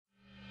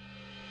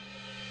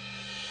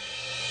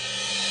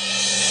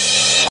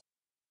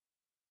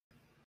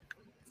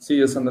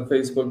see us on the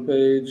Facebook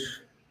page.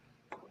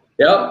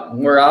 Yep,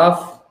 we're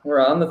off.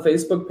 We're on the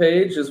Facebook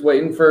page, just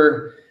waiting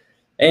for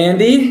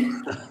Andy.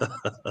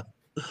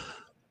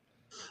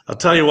 I'll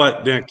tell you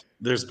what, Nick,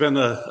 there's been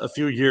a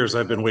few years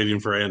I've been waiting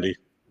for Andy.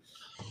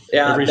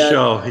 Yeah, Every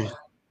show.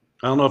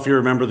 I don't know if you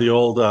remember the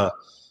old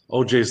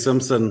O.J.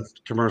 Simpson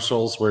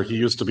commercials where he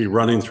used to be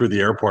running through the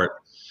airport.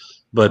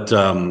 But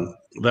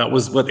that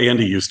was what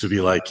Andy used to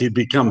be like. He'd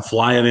become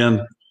flying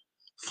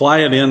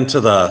into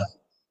the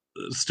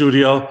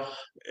studio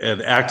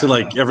and acted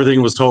like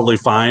everything was totally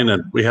fine,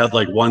 and we had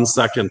like 1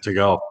 second to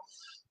go.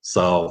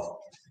 So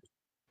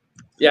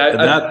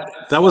yeah,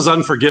 that was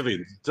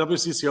unforgiving.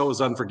 WCCO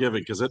was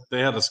unforgiving because they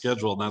had a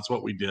schedule, and that's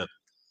what we did.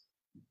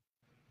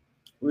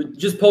 We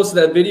just posted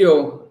that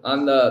video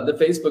on the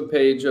Facebook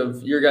page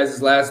of your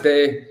guys' last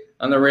day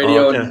on the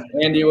radio, and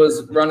Andy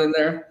was running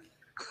there.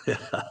 Yeah,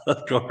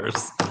 of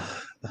course.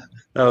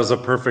 That was a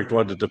perfect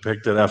one to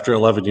depict it after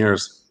 11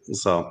 years.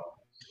 So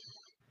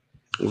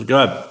it was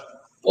good.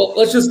 Well,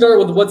 let's just start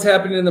with what's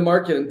happening in the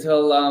market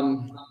until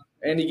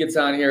Andy gets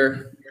on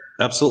here.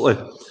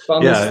 Absolutely.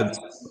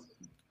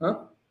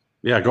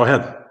 Yeah, go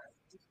ahead.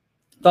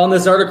 Found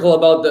this article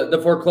about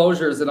the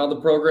foreclosures and all the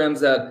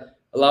programs that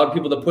allowed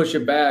people to push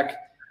it back.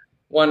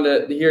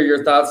 Wanted to hear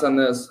your thoughts on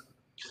this.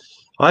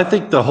 I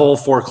think the whole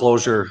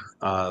foreclosure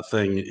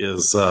thing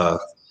is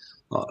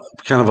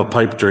kind of a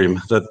pipe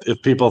dream. That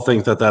if people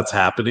think that that's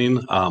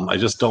happening, I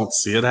just don't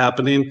see it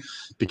happening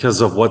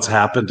because of what's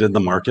happened in the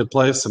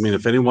marketplace. I mean,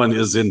 if anyone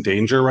is in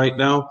danger right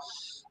now,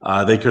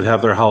 they could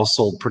have their house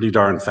sold pretty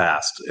darn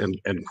fast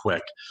and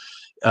quick,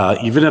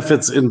 even if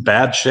it's in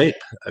bad shape.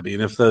 I mean,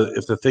 if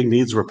the thing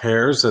needs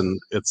repairs and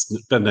it's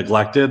been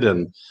neglected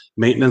and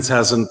maintenance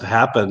hasn't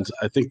happened,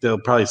 I think they'll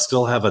probably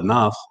still have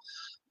enough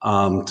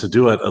to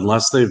do it,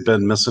 unless they've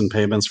been missing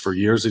payments for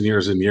years and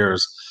years and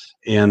years.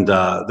 And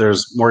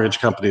there's mortgage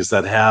companies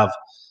that have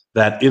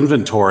that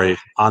inventory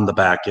on the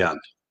back end.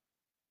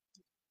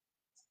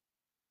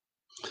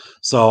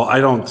 So I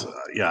don't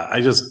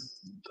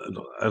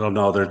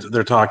know.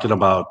 They're talking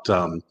about,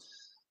 I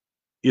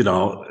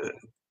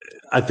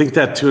think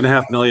that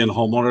 2.5 million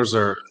homeowners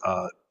are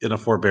in a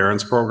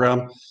forbearance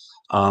program.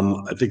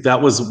 I think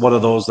that was one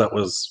of those that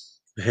was,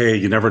 hey,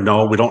 you never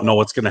know. We don't know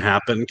what's going to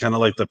happen. Kind of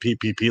like the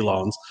PPP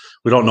loans.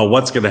 We don't know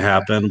what's going to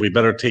happen. We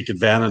better take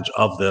advantage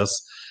of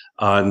this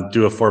and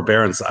do a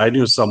forbearance. I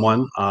knew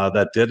someone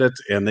that did it,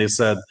 and they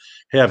said,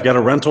 hey, I've got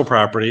a rental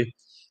property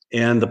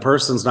and the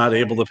person's not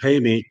able to pay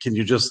me. Can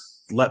you just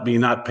let me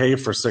not pay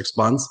for 6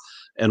 months?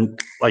 And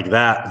like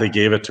that, they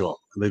gave it to them.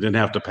 They didn't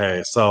have to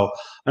pay. So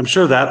I'm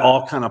sure that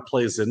all kind of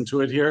plays into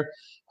it here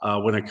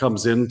when it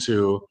comes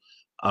into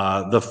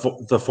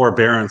the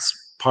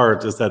forbearance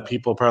part, is that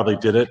people probably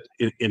did it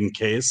in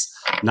case,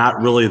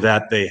 not really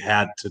that they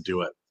had to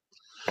do it.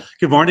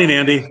 Good morning,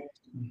 Andy.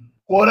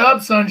 What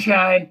up,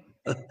 sunshine?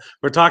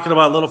 We're talking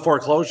about little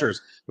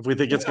foreclosures. If we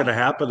think it's going to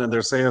happen, and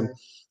they're saying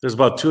there's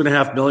about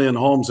 2.5 million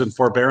homes in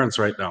forbearance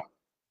right now.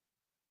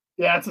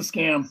 Yeah, it's a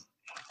scam.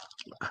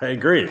 I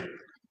agree.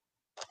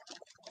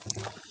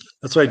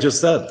 That's what I just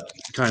said,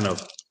 kind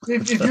of.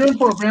 If you're in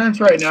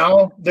forbearance right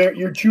now,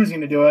 you're choosing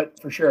to do it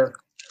for sure.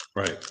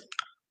 Right.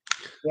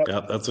 Yep.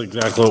 Yeah, that's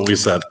exactly what we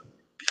said.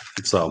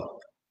 So,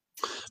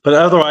 but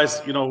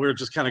otherwise, we're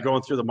just kind of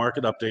going through the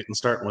market update and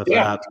starting with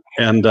that.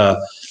 And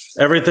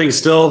everything's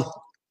still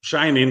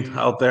shining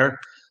out there.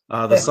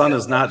 The sun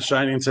is not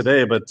shining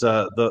today, but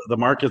the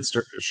market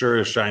sure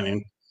is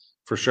shining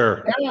for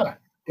sure.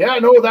 Yeah,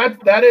 no,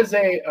 that is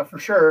a for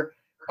sure.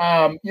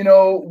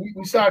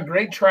 We saw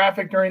great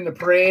traffic during the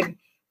parade.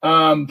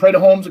 Parade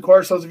of Homes, of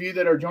course, those of you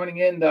that are joining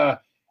in, the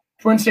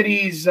Twin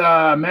Cities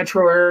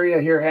metro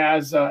area here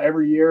has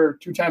every year,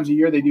 2 times a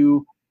year, they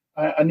do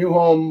a new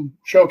home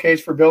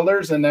showcase for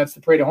builders, and that's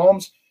the Parade of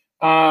Homes.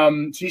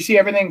 So you see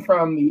everything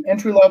from the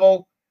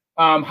entry-level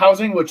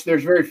housing, which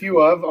there's very few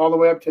of, all the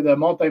way up to the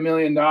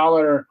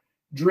multi-million-dollar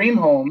dream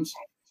homes.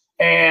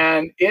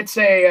 And it's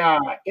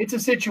a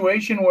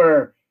situation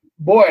where,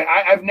 boy,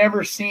 I've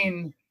never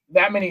seen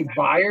that many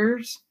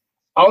buyers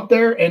out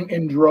there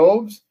in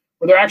droves,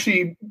 where they're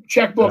actually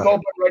checkbook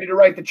open, ready to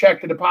write the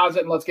check, the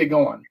deposit, and let's get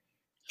going.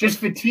 Just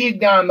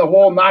fatigued on the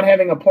whole not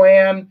having a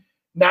plan,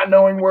 not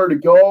knowing where to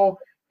go.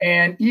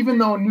 And even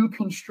though new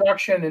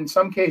construction in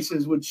some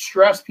cases would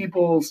stress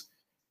people's,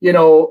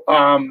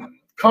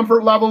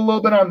 comfort level a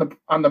little bit on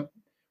the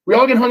we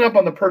all get hung up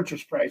on the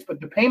purchase price, but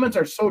the payments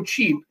are so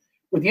cheap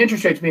with the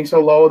interest rates being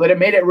so low that it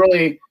made it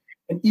really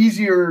an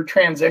easier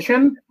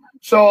transition.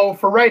 So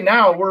for right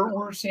now,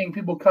 we're seeing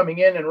people coming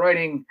in and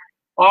writing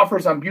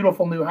offers on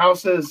beautiful new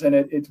houses, and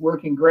it's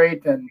working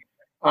great. And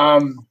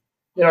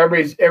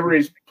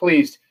everybody's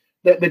pleased.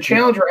 The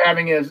challenge we're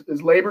having is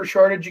labor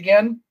shortage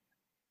again.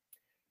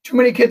 Too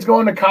many kids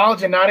going to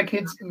college and not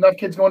enough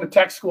kids going to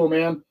tech school,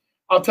 man.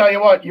 I'll tell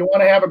you what, you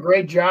want to have a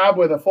great job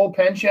with a full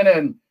pension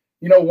and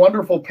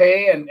wonderful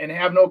pay and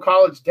have no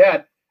college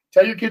debt.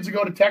 Tell your kids to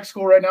go to tech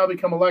school right now,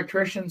 become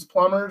electricians,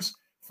 plumbers,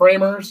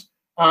 framers.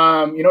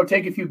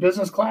 Take a few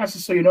business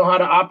classes so you know how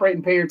to operate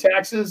and pay your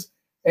taxes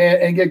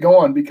and get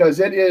going, because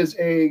it is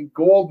a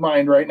gold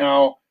mine right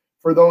now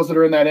for those that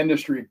are in that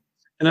industry.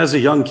 And as a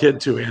young kid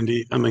too,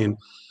 Andy, I mean,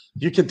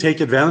 you can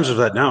take advantage of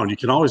that now, and you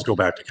can always go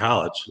back to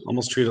college.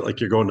 Almost treat it like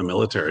you're going to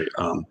military.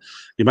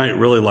 You might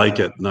really like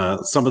it.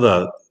 And, some of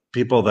the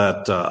people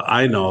that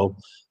I know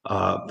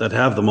that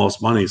have the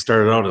most money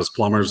started out as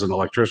plumbers and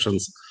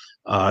electricians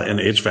and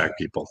HVAC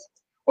people.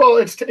 Well,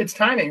 it's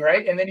timing,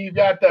 right? And then you've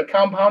got the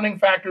compounding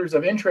factors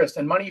of interest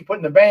and money you put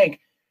in the bank.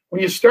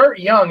 When you start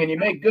young and you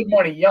make good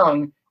money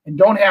young and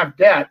don't have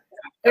debt,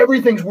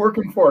 everything's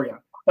working for you.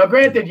 Now,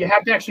 granted, you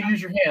have to actually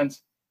use your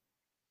hands,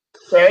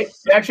 right?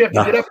 You actually have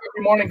to get up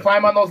every morning,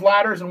 climb on those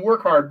ladders, and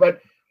work hard.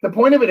 But the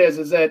point of it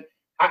is that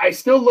I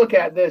still look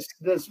at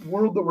this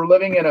world that we're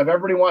living in of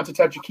everybody wants to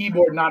touch a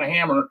keyboard, not a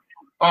hammer.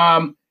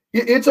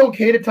 It's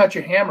okay to touch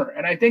a hammer,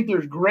 and I think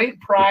there's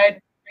great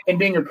pride in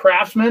being a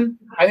craftsman.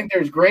 I think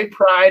there's great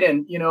pride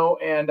in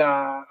getting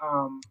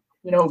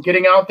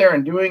out there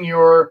and doing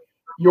your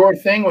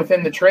thing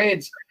within the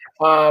trades.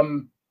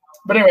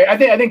 But anyway, I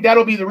think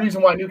that'll be the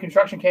reason why new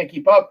construction can't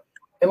keep up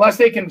unless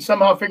they can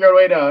somehow figure out a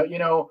way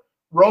to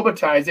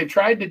robotize. They've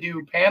tried to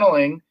do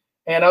paneling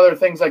and other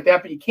things like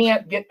that, but you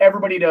can't get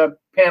everybody to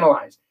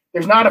panelize.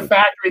 There's not a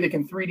factory that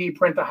can 3D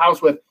print a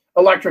house with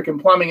electric and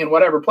plumbing and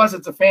whatever. Plus,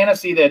 it's a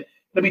fantasy that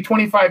it'll be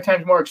 25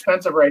 times more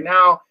expensive right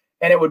now.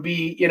 And it would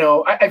be,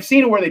 I've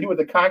seen it where they do it with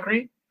the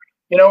concrete,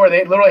 where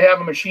they literally have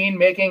a machine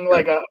making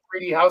like a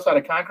 3D house out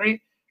of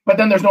concrete, but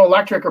then there's no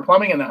electric or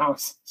plumbing in the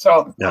house.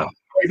 So you're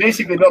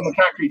basically building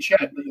a concrete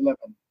shed that you live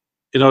in.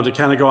 To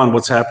kind of go on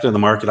what's happening in the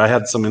market, I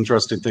had some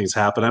interesting things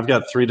happen. I've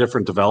got 3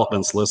 different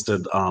developments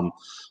listed.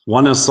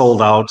 One is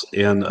sold out,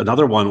 and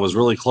another one was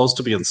really close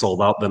to being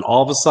sold out. Then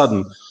all of a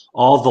sudden,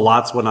 all of the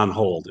lots went on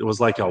hold. It was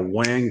like a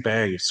whang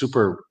bang,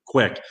 super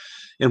quick.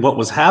 And what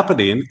was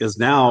happening is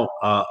now,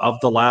 of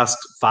the last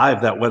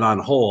 5 that went on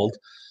hold,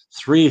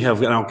 3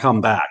 have now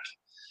come back.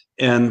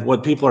 And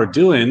what people are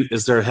doing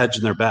is they're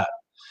hedging their bet.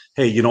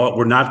 Hey, you know what?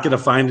 We're not going to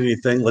find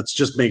anything. Let's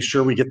just make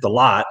sure we get the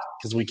lot,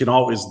 because we can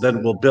always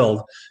then we'll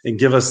build and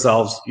give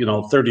ourselves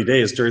 30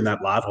 days during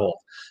that lot hold.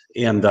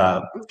 And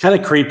kind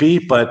of creepy,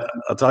 but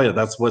I'll tell you,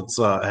 that's what's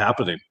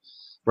happening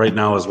right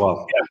now as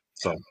well. Yeah.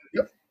 So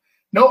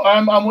no,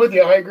 I'm with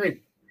you. I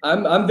agree.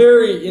 I'm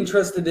very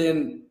interested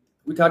in.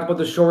 We talked about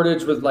the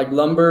shortage with like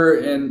lumber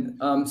and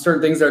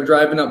certain things that are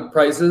driving up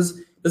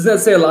prices. Doesn't that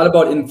say a lot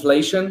about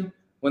inflation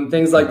when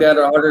things like that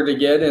are harder to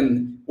get?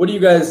 And what do you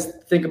guys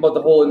think about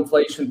the whole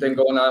inflation thing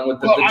going on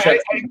with the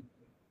checks?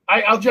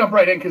 I'll jump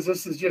right in because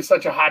this is just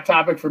such a hot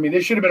topic for me.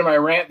 This should have been my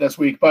rant this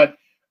week, but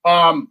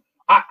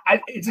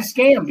it's a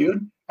scam,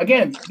 dude.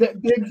 Again,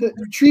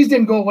 the trees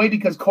didn't go away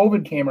because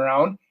COVID came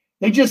around.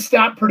 They just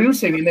stopped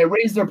producing and they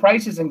raised their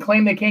prices and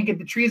claim they can't get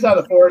the trees out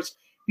of the forest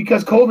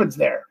because COVID's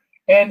there.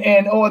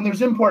 And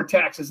there's import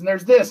taxes and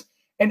there's this.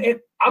 And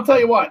I'll tell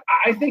you what,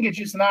 I think it's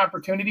just an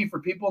opportunity for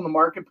people in the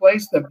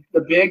marketplace,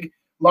 the big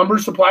lumber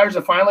suppliers,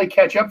 to finally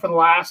catch up for the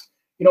last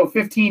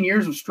 15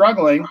 years of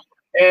struggling.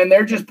 And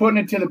they're just putting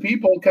it to the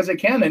people because they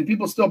can, and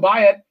people still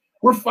buy it.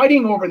 We're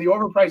fighting over the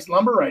overpriced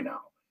lumber right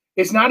now.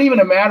 It's not even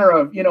a matter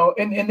of,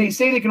 and they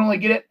say they can only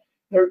get it.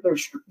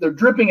 They're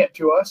dripping it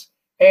to us,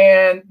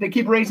 and they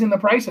keep raising the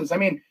prices. I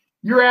mean,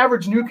 your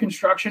average new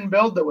construction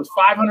build that was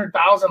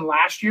 $500,000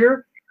 last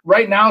year,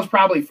 right now is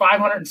probably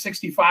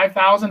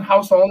 $565,000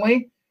 house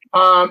only,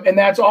 and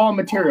that's all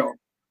material.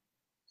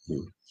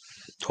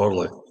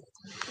 Totally,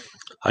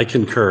 I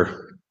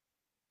concur.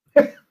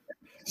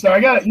 So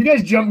you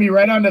guys jumped me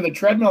right onto the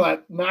treadmill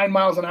at 9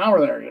 miles an hour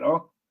there.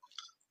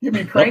 You'd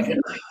be cranking.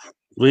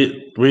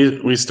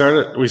 We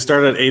start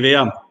at 8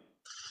 a.m.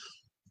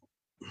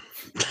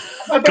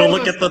 Go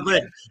look at the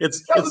thing.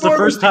 It's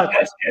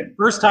the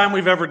first time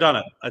we've ever done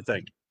it. I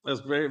think that's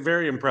very,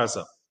 very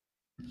impressive.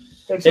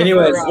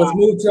 Anyways,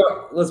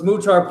 let's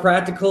move to our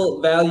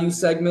practical value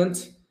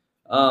segment.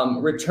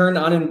 Return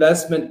on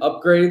investment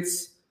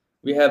upgrades.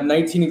 We have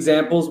 19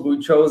 examples.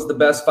 We chose the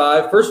best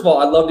 5. First of all,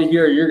 I'd love to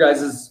hear your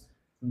guys'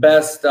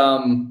 best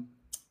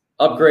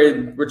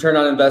upgrade return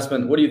on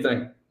investment. What do you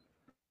think?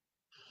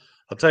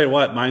 I'll tell you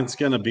what, mine's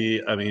going to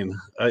be,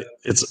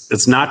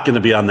 it's not going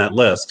to be on that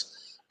list,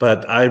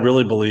 but I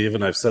really believe,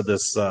 and I've said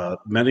this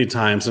many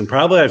times, and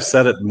probably I've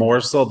said it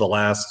more so the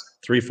last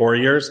 3-4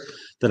 years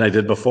than I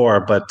did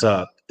before, but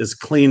is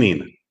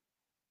cleaning.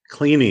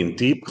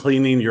 Deep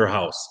cleaning your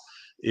house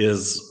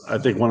is, I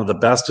think, one of the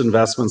best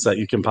investments that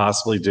you can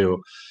possibly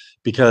do,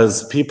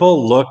 because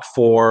people look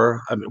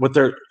for, what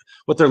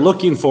they're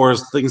looking for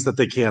is things that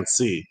they can't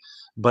see.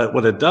 But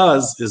what it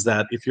does is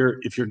that if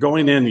you're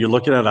going in, you're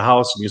looking at a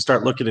house and you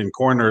start looking in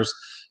corners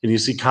and you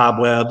see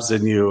cobwebs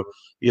and you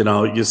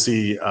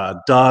see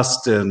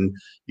dust and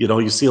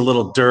you see a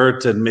little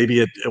dirt and maybe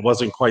it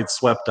wasn't quite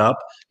swept up,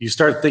 you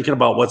start thinking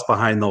about what's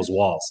behind those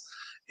walls.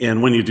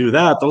 And when you do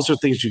that, those are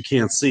things you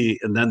can't see,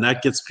 and then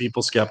that gets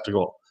people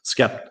skeptical.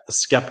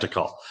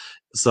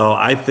 So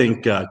I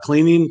think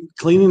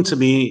cleaning to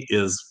me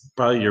is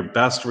probably your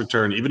best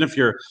return. Even if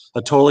you're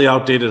a totally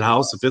outdated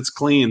house, if it's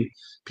clean,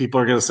 people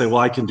are going to say, well,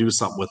 I can do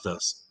something with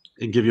this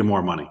and give you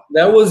more money.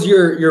 That was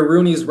your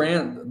Rooney's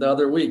rant the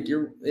other week.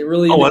 It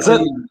really. Oh, was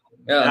it?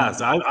 Yeah.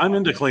 Yes, I'm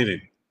into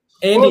cleaning.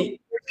 Andy,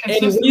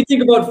 Andy, what do you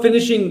think about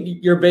finishing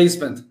your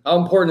basement?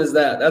 How important is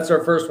that? That's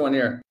our first one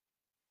here.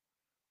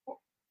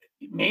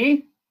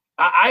 Me?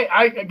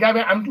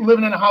 I'm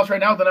living in a house right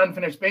now with an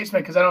unfinished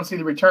basement because I don't see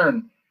the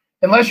return.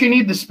 Unless you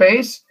need the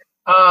space.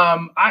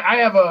 I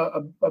have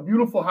a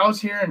beautiful house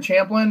here in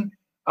Champlin.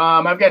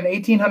 I've got an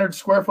 1,800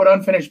 square foot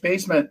unfinished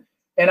basement,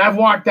 and I've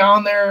walked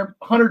down there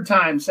 100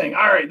 times saying,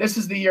 all right, this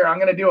is the year I'm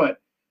going to do it.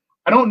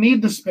 I don't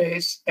need the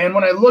space. And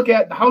when I look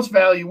at the house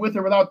value with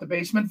or without the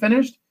basement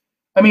finished,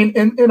 I mean,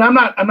 and I'm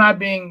not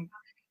being,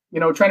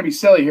 trying to be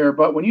silly here,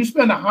 but when you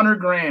spend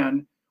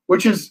 $100,000,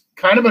 which is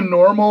kind of a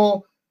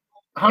normal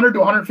 100 to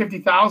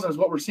 150,000 is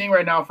what we're seeing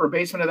right now for a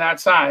basement of that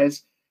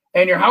size,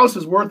 and your house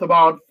is worth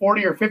about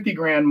 40 or 50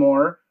 grand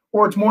more,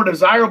 or it's more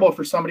desirable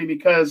for somebody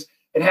because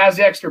it has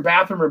the extra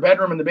bathroom or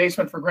bedroom in the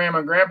basement for grandma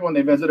and grandpa when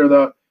they visit,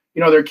 or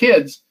their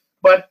kids.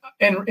 But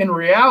in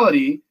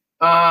reality,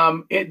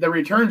 the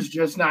return's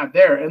just not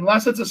there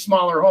unless it's a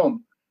smaller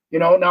home.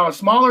 Now a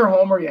smaller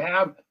home where you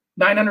have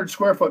 900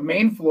 square foot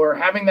main floor,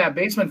 having that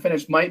basement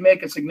finished might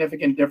make a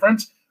significant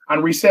difference on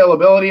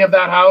resaleability of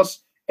that house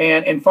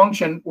and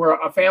function where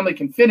a family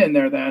can fit in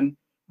there then,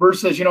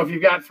 versus, if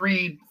you've got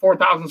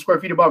 4,000 square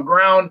feet above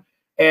ground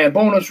and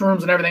bonus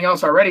rooms and everything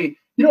else already,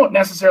 you don't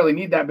necessarily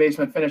need that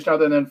basement finished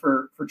other than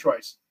for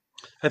choice.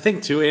 I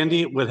think too,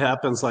 Andy, what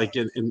happens, like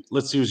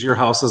let's use your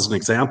house as an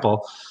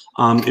example.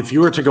 If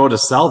you were to go to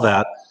sell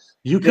that,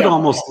 you could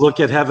almost look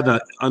at having an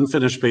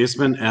unfinished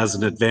basement as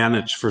an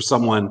advantage for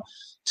someone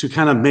to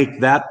kind of make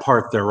that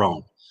part their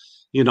own.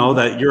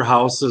 That your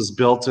house is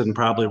built in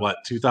probably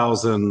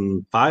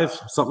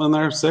 2005, something in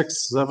there,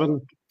 6,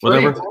 7,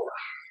 whatever.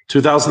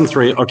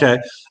 2003. Okay.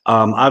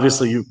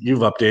 Obviously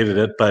you've updated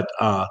it, but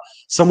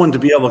someone to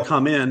be able to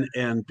come in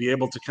and be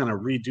able to kind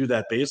of redo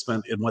that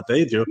basement in what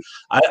they do.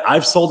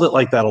 I've sold it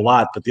like that a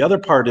lot, but the other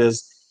part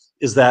is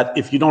that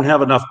if you don't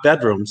have enough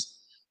bedrooms,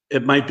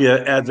 it might be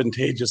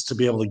advantageous to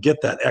be able to get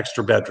that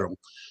extra bedroom.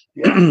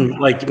 Yeah.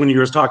 Like when you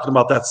were talking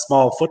about that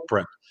small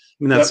footprint.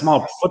 I mean, that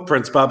small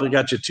footprint's probably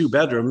got you 2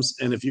 bedrooms,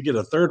 and if you get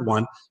a third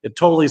one, it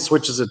totally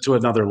switches it to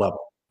another level.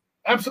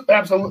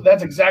 Absolutely.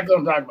 That's exactly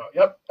what I'm talking about.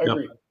 Yep, I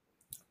agree.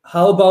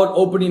 How about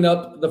opening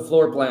up the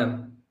floor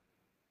plan?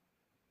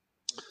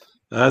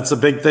 That's a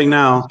big thing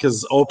now,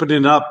 because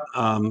opening up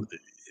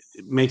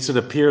makes it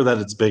appear that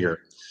it's bigger.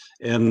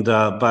 And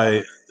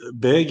by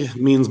big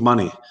means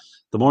money.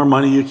 The more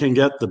money you can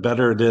get, the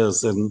better it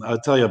is. And I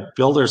tell you,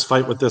 builders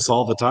fight with this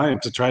all the time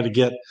to try to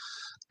get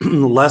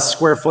less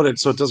square footage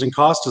so it doesn't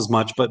cost as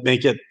much, but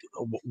make it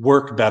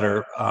work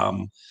better,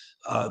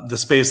 the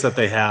space that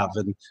they have.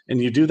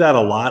 And you do that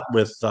a lot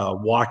with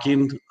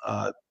walking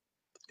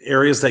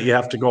areas that you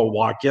have to go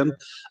walk in.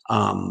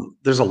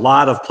 There's a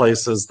lot of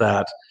places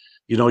that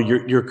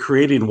you're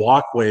creating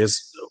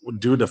walkways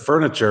due to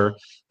furniture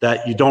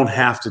that you don't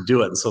have to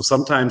do it. And so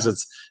sometimes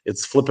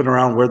it's flipping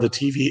around where the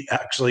TV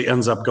actually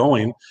ends up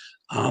going.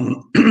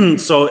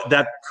 So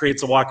that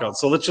creates a walkout.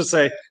 So let's just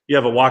say you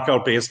have a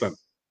walkout basement.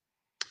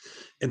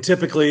 And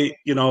typically,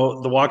 the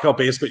walkout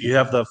basement, you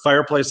have the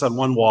fireplace on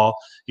one wall.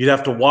 You'd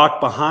have to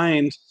walk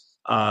behind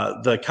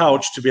the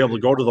couch to be able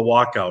to go to the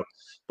walkout.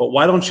 But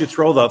why don't you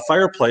throw the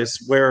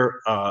fireplace where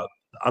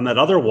on that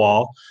other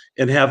wall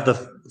and have the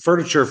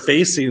furniture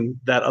facing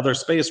that other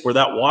space where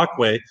that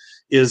walkway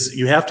is?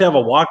 You have to have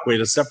a walkway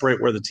to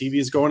separate where the TV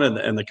is going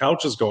and the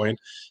couch is going,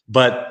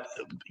 but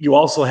you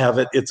also have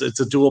it's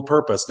a dual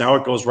purpose. Now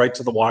it goes right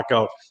to the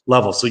walkout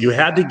level. So you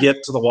had to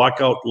get to the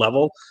walkout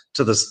level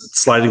to the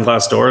sliding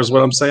glass door is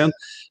what I'm saying,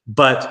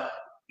 but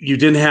you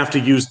didn't have to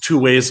use 2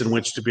 ways in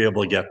which to be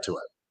able to get to it.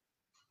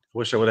 I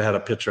wish I would have had a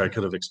picture. I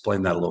could have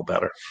explained that a little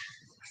better.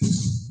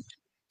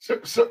 So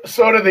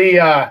do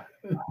the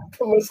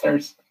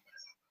listeners.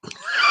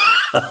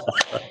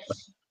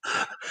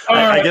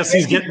 I guess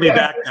he's getting me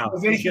back now.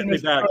 He's getting me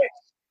back.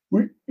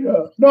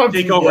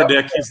 Take over,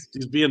 Dick.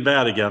 He's being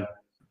bad again.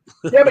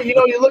 Yeah, but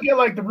you look at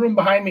like the room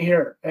behind me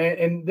here,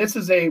 and this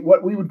is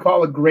what we would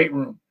call a great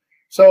room.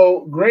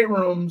 So great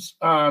rooms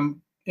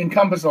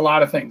encompass a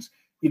lot of things.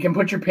 You can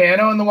put your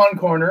piano in the one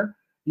corner.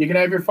 You can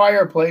have your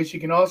fireplace. You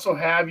can also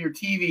have your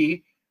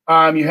TV.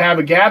 You have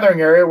a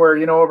gathering area where,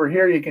 over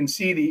here you can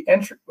see the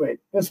entryway.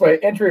 That's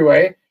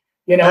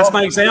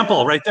my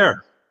example right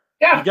there.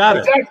 Yeah, you got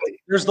exactly. It.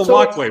 There's the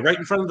walkway right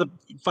in front of the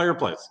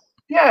fireplace.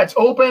 Yeah, it's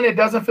open. It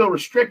doesn't feel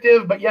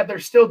restrictive, but yet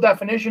there's still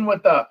definition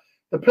with the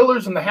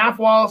pillars and the half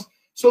walls.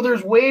 So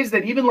there's ways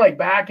that even like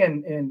back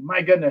in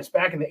my goodness,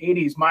 back in the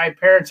 80s, my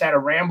parents had a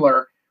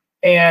Rambler,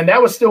 and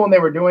that was still when they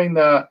were doing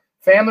the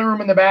family room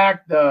in the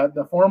back,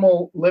 the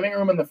formal living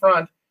room in the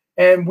front.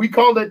 And we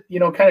called it,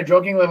 kind of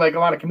jokingly, like a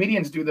lot of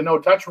comedians do, the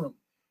no-touch room,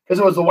 because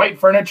it was the white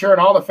furniture and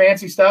all the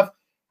fancy stuff.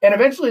 And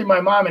eventually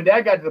my mom and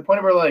dad got to the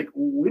point where like,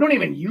 we don't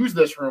even use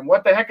this room.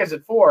 What the heck is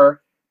it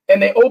for?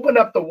 And they opened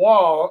up the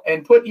wall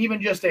and put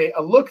even just a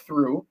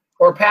look-through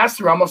or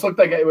pass-through, almost looked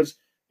like it was,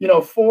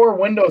 4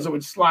 windows that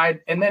would slide,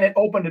 and then it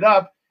opened it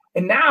up.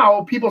 And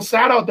now people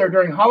sat out there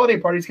during holiday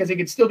parties because they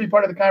could still be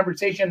part of the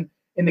conversation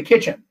in the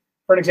kitchen,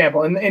 for an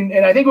example. And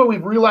I think what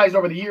we've realized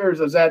over the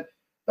years is that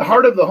the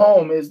heart of the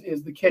home is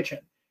the kitchen.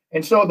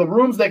 And so the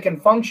rooms that can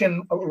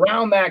function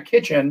around that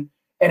kitchen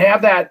and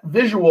have that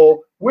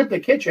visual with the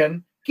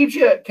kitchen keeps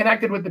you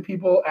connected with the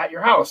people at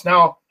your house.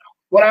 Now,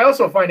 what I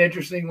also find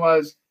interesting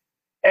was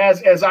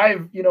as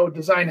I've,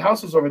 designed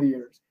houses over the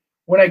years,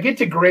 when I get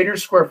to greater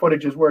square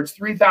footages where it's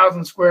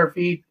 3,000 square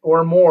feet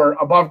or more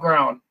above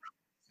ground,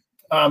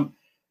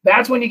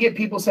 that's when you get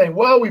people saying,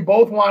 well, we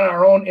both want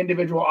our own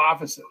individual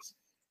offices,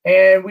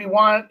 and we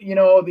want,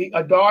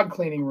 a dog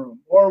cleaning room,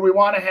 or we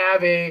want to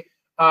have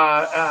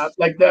I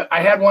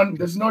had one,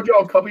 this is no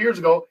joke, a couple years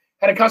ago,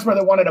 had a customer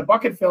that wanted a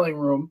bucket filling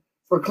room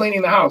for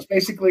cleaning the house,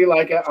 basically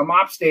like a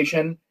mop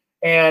station,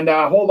 and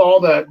hold all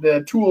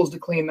the tools to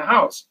clean the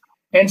house.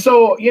 And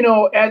so,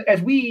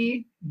 as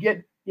we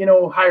get,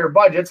 higher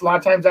budgets, a lot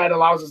of times that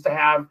allows us to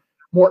have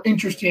more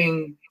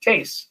interesting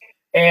tastes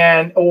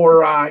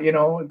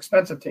or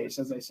expensive tastes,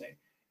 as they say.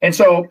 And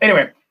so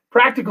anyway,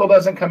 practical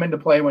doesn't come into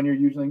play when you're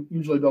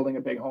usually building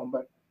a big home.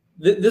 But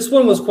this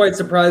one was quite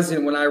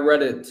surprising when I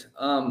read it.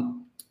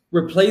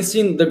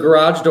 Replacing the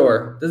garage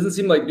door. Doesn't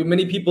seem like, do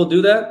many people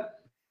do that?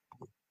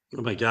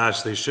 Oh my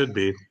gosh, they should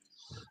be.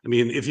 I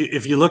mean, if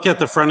you look at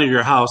the front of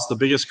your house, the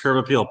biggest curb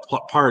appeal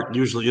part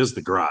usually is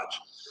the garage.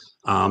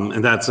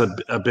 And that's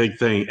a big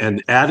thing.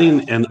 And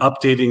adding and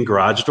updating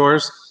garage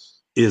doors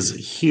is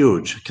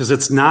huge because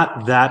it's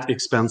not that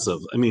expensive.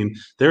 I mean,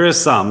 there's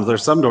some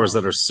doors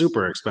that are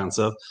super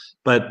expensive,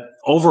 but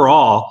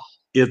overall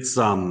it's,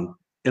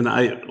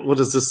 what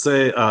does this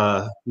say?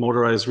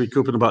 Motorized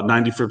recouping about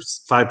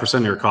 95%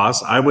 of your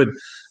costs. I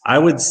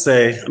would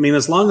say, I mean,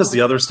 as long as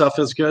the other stuff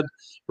is good,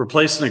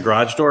 replacing a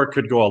garage door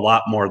could go a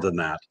lot more than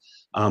that.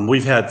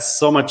 We've had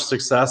so much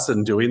success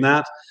in doing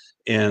that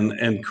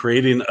and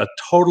creating a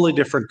totally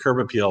different curb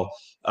appeal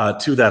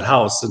to that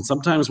house. And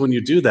sometimes when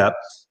you do that,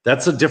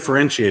 that's a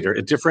differentiator.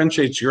 It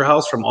differentiates your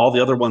house from all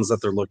the other ones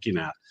that they're looking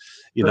at,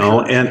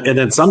 Sure. And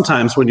then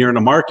sometimes when you're in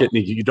a market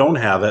and you don't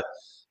have it,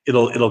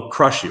 it'll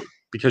crush you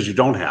because you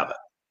don't have it.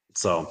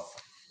 So.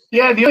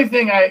 Yeah, the only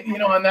thing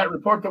on that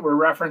report that we're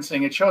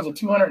referencing, it shows a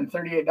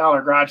 $238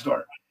 garage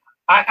door.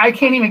 I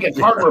can't even get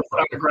hardware put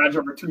on the garage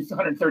over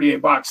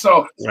 $238.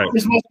 So right.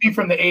 This must be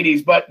from the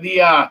 80s. But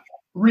the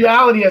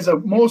reality is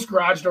most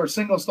garage doors,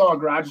 single stall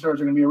garage doors,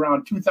 are going to be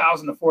around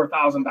 $2,000 to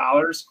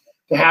 $4,000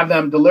 to have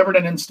them delivered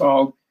and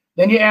installed.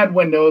 Then you add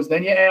windows.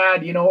 Then you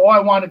add, I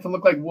want it to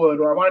look like wood,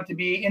 or I want it to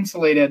be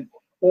insulated,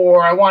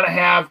 or I want to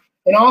have,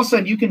 and all of a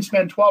sudden you can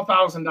spend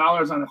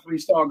 $12,000 on a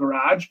 3-stall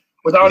garage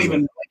without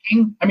even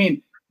thinking. I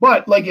mean,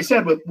 but like you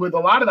said, with a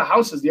lot of the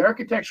houses, the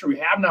architecture we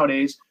have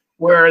nowadays,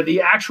 where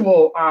the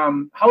actual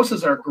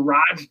houses are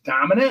garage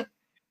dominant,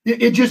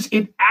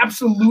 it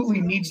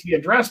absolutely needs to be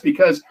addressed,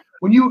 because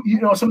when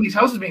some of these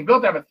houses being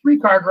built have a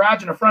 3-car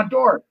garage and a front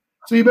door.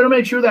 So you better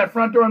make sure that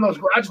front door and those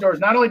garage doors,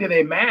 not only do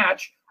they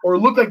match or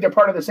look like they're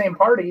part of the same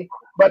party,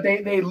 but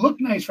they look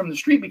nice from the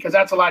street, because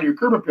that's a lot of your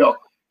curb appeal.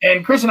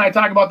 And Chris and I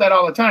talk about that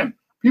all the time.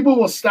 People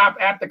will stop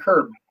at the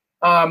curb.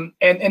 And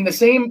the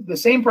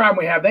same problem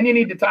we have, then you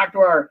need to talk to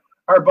our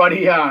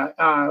buddy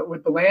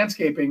with the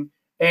landscaping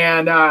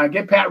and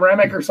get Pat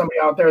Remick or somebody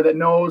out there that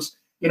knows,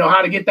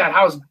 how to get that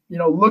house,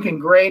 looking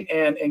great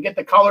and get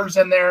the colors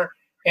in there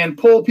and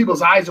pull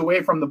people's eyes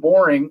away from the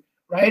boring,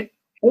 right?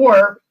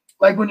 Or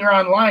like when you're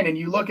online and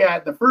you look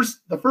at the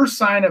first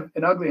sign of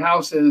an ugly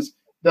house is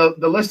the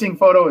listing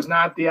photo is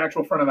not the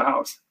actual front of the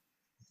house.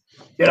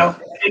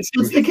 It's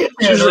the kitchen.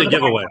 It's usually a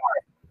giveaway.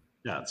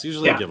 Yeah, it's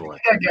usually a giveaway.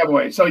 A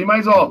giveaway. So you might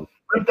as well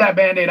rip that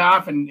Band-Aid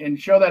off and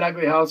show that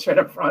ugly house right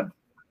up front.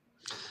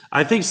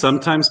 I think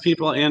sometimes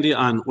people, Andy,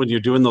 when you're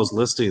doing those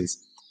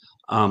listings,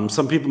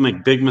 some people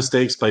make big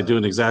mistakes by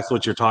doing exactly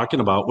what you're talking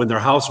about when their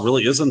house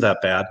really isn't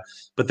that bad,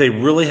 but they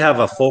really have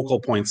a focal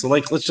point. So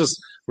like, we're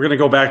going to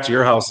go back to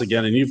your house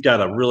again, and you've got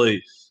a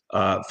really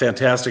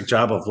fantastic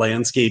job of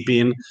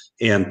landscaping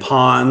and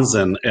ponds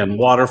and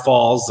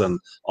waterfalls and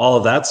all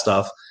of that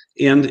stuff.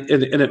 And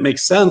it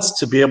makes sense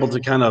to be able to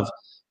kind of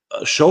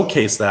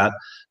showcase that,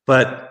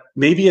 but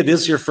maybe it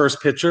is your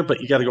first picture,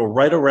 but you got to go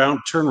right around,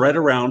 turn right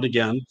around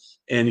again,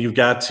 and you've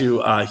got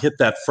to hit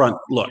that front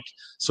look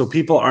so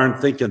people aren't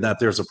thinking that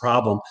there's a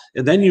problem,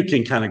 and then you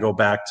can kind of go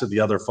back to the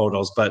other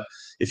photos. But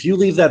if you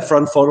leave that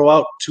front photo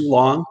out too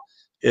long,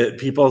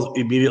 people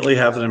immediately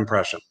have an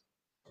impression.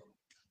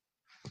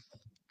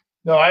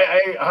 No,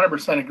 I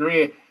 100%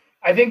 agree.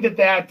 I think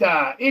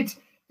that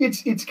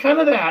it's kind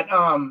of that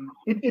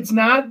it's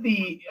not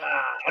the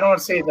I don't want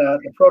to say the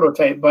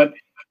prototype, but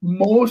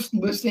most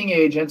listing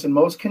agents and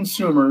most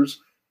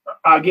consumers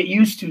get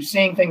used to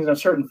seeing things in a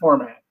certain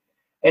format.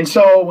 And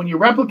so when you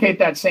replicate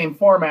that same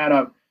format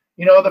of,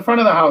 the front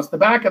of the house, the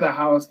back of the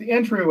house, the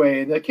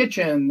entryway, the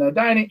kitchen, the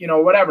dining,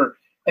 whatever,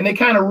 and they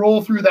kind of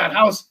roll through that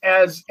house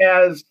as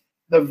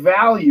the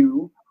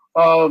value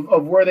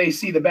of where they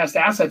see the best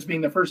assets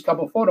being the first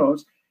couple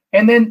photos,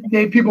 and then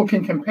people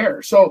can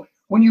compare. So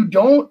when you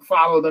don't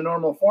follow the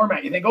normal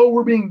format, you think, oh,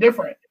 we're being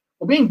different.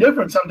 Well, being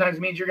different sometimes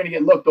means you're going to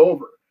get looked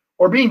over,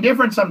 or being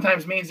different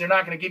sometimes means they're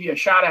not going to give you a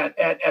shot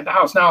at the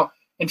house. Now,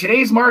 in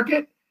today's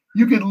market,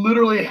 you could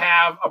literally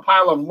have a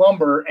pile of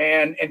lumber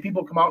and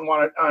people come out and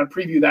want to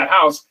preview that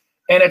house,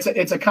 and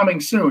it's a coming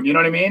soon. You know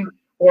what I mean?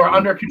 Or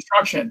under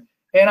construction.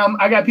 And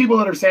I got people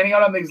that are standing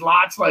out on these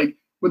lots like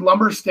with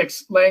lumber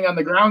sticks laying on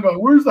the ground, going,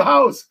 "Where's the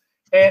house?"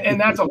 And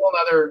that's a whole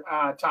other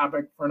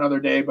topic for another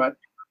day. But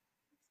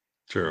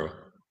true.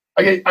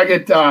 I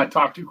get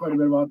talked to quite a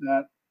bit about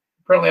that.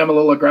 Apparently, I'm a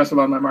little aggressive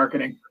on my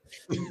marketing.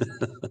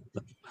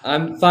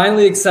 I'm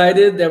finally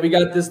excited that we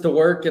got this to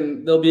work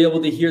and they'll be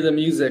able to hear the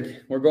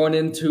music. We're going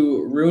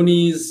into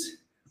Rooney's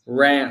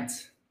rant.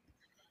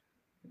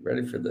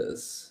 Ready for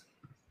this?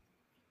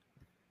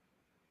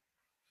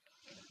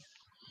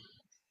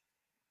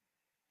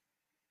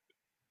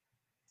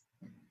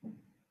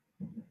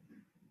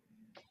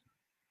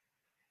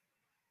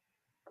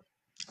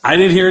 I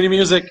didn't hear any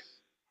music.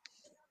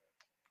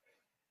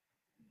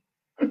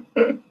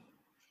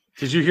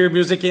 Did you hear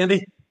music,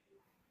 Andy?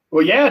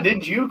 Well, yeah,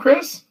 didn't you,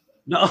 Chris?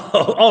 No.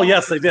 Oh,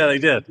 yes, I did. I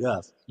did.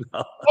 Yes.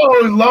 No. Oh,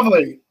 it was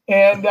lovely.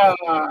 And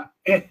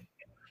it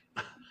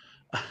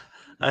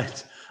doesn't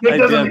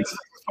make as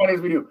funny as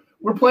we do.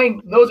 We're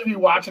playing. Those of you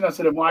watching us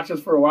that have watched us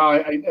for a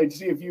while, I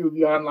see a few of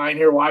you online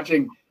here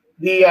watching.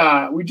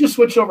 We just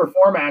switched over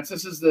formats.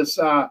 This is this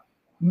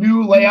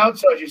new layout.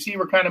 So as you see,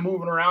 we're kind of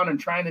moving around and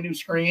trying the new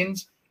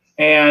screens,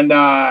 and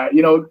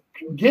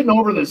getting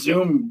over the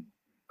Zoom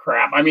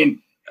crap. I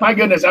mean, my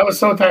goodness, I was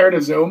so tired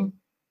of Zoom.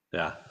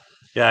 Yeah,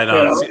 I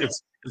know.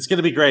 It's going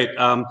to be great.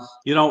 When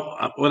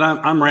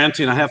I'm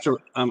ranting,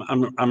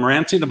 I'm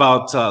ranting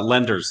about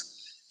lenders.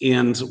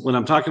 And when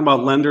I'm talking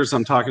about lenders,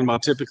 I'm talking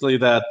about typically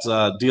that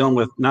dealing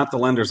with not the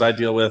lenders I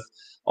deal with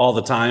all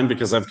the time,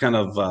 because I've kind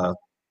of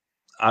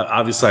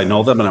obviously I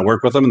know them and I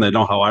work with them and they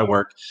know how I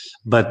work.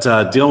 But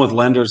dealing with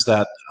lenders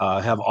that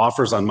have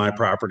offers on my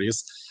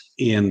properties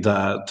and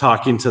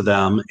talking to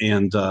them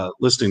and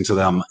listening to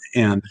them.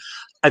 And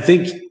I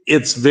think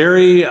it's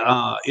very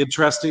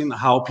interesting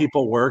how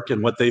people work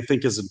and what they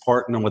think is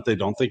important and what they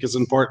don't think is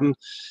important.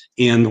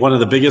 And one of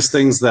the biggest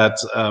things that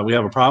we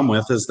have a problem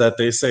with is that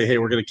they say, "Hey,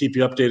 we're going to keep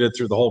you updated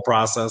through the whole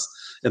process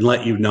and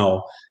let you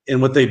know." And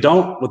what they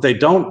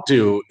don't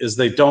do is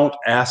they don't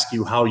ask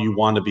you how you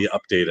want to be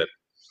updated.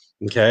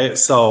 Okay,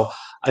 so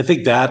I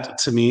think that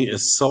to me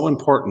is so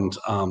important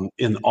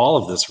in all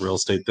of this real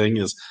estate thing,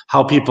 is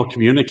how people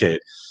communicate.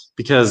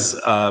 Because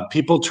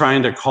people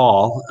trying to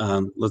call,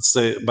 let's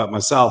say about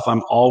myself,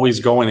 I'm always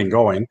going,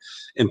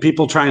 and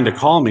people trying to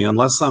call me,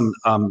 unless I'm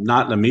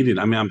not in a meeting,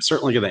 I mean, I'm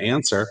certainly going to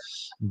answer,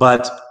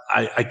 but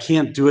I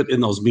can't do it in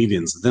those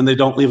meetings. Then they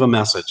don't leave a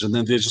message, and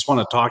then they just want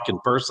to talk in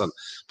person.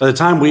 By the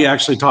time we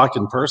actually talk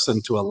in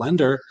person to a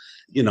lender,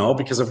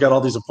 because I've got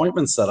all these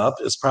appointments set up,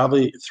 it's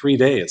probably 3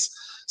 days.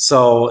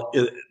 So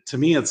to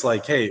me, it's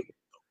like, hey,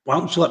 why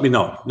don't you let me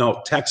know?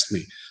 No, text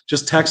me.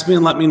 Just text me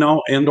and let me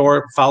know, and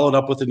or follow it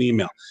up with an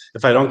email.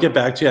 If I don't get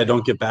back to you, I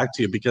don't get back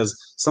to you, because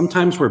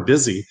sometimes we're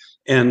busy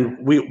and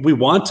we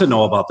want to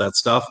know about that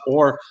stuff.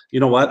 Or, you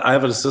know what, I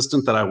have an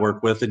assistant that I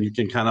work with, and you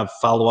can kind of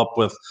follow up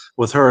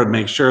with her and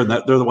make sure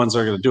that they're the ones that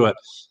are going to do it.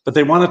 But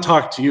they want to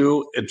talk to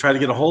you and try to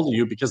get a hold of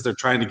you because they're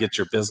trying to get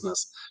your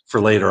business for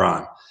later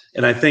on.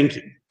 And I think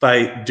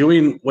by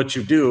doing what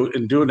you do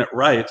and doing it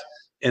right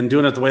and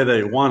doing it the way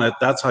they want it,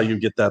 that's how you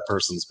get that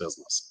person's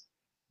business.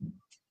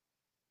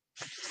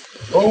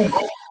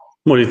 Oh,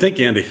 what do you think,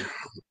 Andy?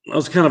 That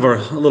was kind of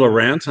a little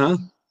rant, huh?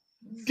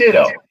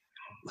 Ditto.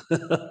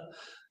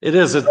 It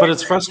is, but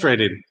it's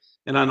frustrating.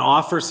 And on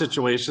offer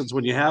situations,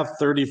 when you have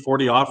 30,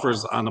 40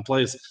 offers on a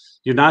place,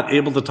 you're not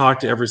able to talk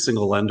to every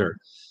single lender.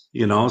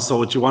 So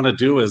what you want to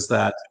do is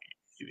that,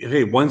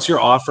 hey, once your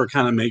offer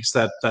kind of makes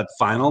that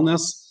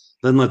finalness,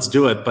 then let's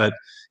do it. But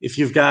if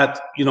you've got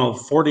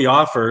 40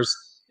 offers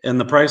and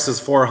the price is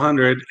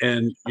 $400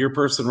 and your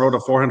person wrote a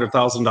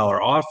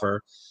 $400,000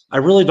 offer, I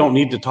really don't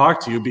need to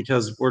talk to you,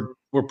 because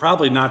we're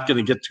probably not going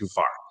to get too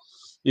far.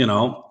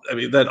 I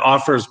mean, that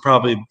offer is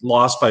probably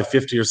lost by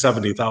 $50,000 or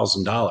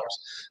 $70,000,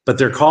 but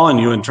they're calling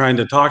you and trying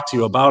to talk to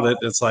you about it.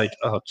 It's like,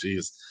 oh,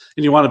 geez.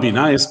 And you want to be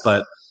nice,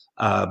 but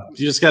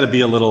you just got to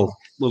be a little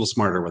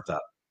smarter with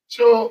that.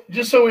 So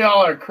just so we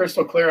all are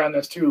crystal clear on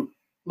this too,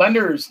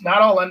 lenders,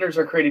 not all lenders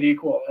are created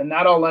equal, and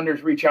not all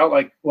lenders reach out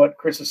like what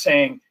Chris is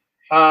saying.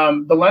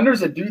 The lenders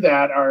that do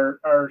that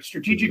are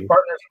strategic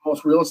partners with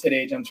most real estate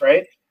agents,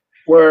 right?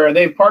 Where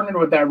they've partnered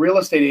with that real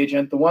estate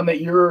agent, the one that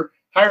you're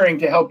hiring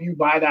to help you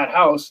buy that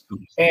house,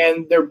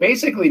 and they're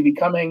basically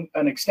becoming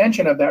an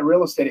extension of that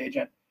real estate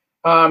agent.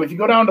 If you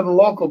go down to the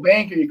local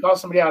bank or you call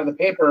somebody out of the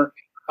paper,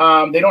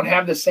 they don't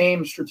have the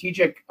same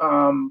strategic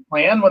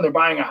plan when they're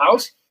buying a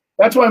house.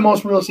 That's why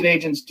most real estate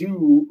agents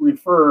do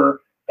refer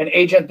an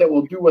agent that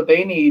will do what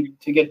they need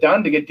to get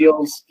done to get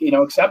deals,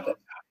 accepted,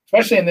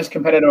 especially in this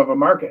competitive of a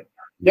market.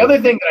 The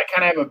other thing that I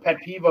kind of have a pet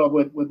peeve of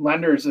with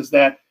lenders is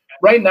that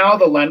right now,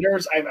 the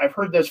lenders, I've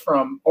heard this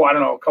from,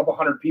 a couple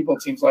hundred people,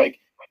 it seems like,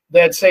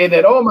 that say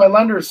that, oh, my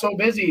lender is so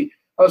busy.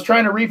 I was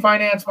trying to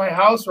refinance my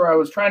house, or I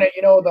was trying to,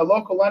 the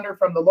local lender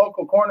from the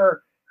local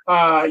corner,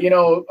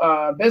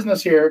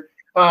 business here,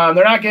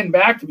 they're not getting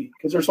back to me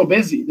because they're so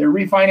busy. They're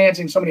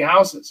refinancing so many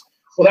houses.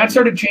 Well, that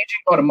started changing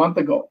about a month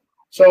ago.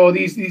 So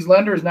these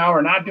lenders now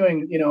are not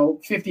doing,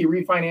 50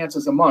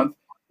 refinances a month.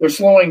 They're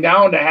slowing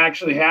down to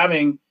actually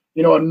having,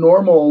 you know, a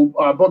normal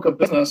book of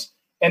business,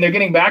 and they're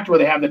getting back to where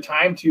they have the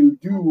time to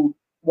do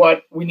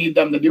what we need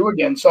them to do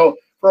again. So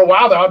for a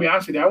while, though, I'll be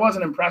honest with you, I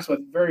wasn't impressed with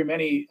very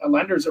many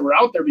lenders that were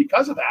out there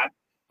because of that.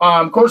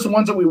 Of course, the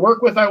ones that we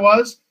work with, I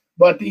was,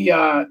 but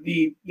the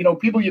you know,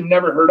 people you've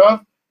never heard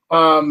of,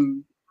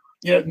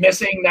 you know,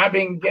 missing, not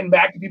being getting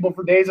back to people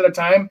for days at a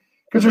time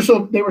because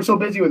they were so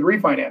busy with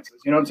refinances.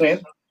 You know what I'm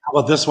saying? How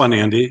about this one,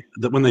 Andy?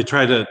 That when they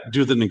try to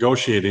do the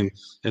negotiating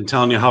and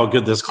telling you how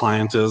good this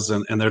client is,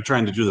 and they're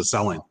trying to do the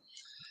selling,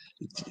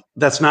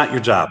 that's not your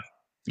job.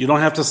 You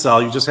don't have to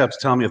sell. You just have to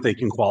tell me if they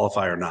can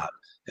qualify or not,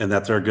 and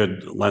that they're a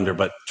good lender.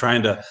 But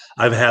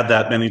I've had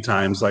that many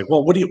times. Like,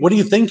 well, what are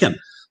you thinking?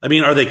 I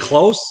mean, are they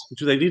close?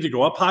 Do they need to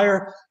go up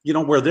higher? You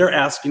know, where they're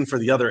asking for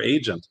the other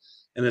agent,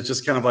 and it's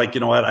just kind of like,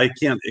 you know what? I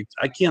can't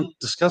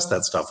discuss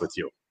that stuff with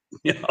you.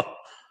 You know.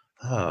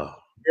 Oh.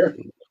 Sure.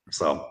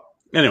 So,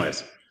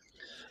 anyways,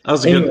 that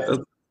was a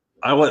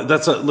good.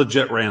 That's a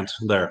legit rant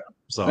there.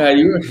 So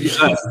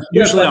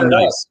usually I'm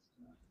nice.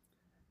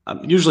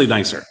 I'm usually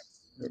nicer.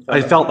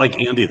 I felt like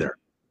Andy there.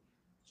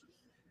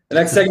 The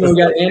next segment,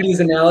 we got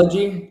Andy's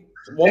analogy.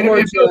 One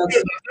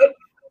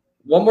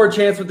more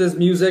chance with this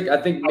music.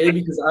 I think maybe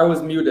because I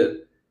was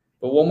muted,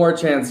 but one more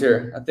chance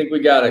here. I think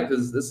we got it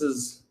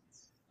because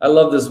I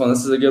love this one.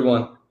 This is a good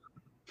one.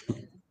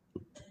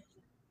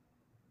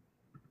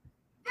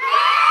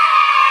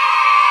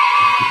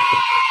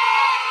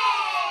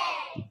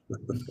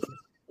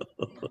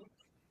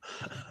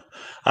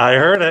 I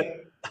heard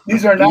it.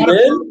 These are not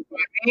approved by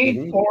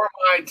me or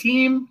my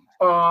team.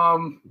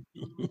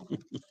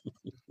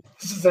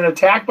 This is an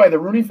attack by the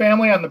Rooney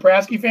family on the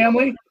Prasky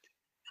family.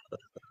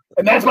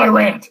 And that's my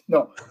rant.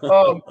 No.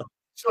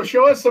 So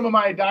show us some of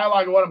my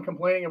dialogue of what I'm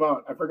complaining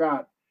about. I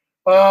forgot.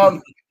 I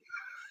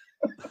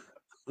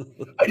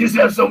just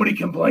have so many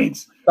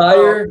complaints.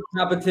 Buyer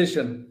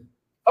competition.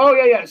 Oh,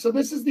 yeah. So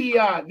this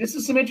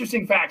is some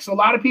interesting facts. So a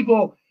lot of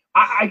people,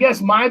 I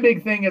guess my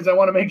big thing is I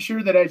want to make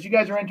sure that as you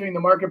guys are entering the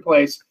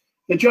marketplace,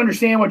 that you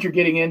understand what you're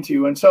getting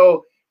into. And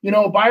so, you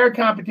know, buyer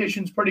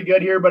competition is pretty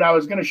good here, but I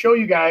was going to show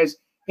you guys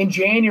in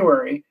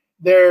January,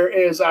 there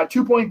is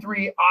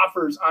 2.3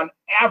 offers on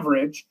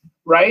average,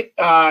 right?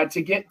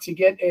 To get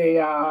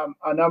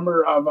a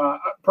number of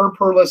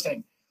per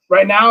listing.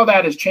 Right now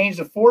that has changed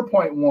to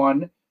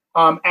 4.1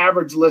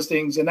 average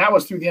listings, and that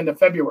was through the end of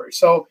February.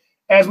 So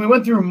as we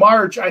went through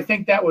March, I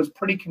think that was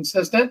pretty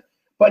consistent.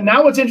 But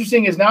now what's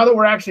interesting is now that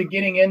we're actually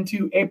getting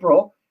into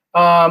April,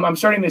 I'm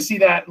starting to see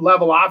that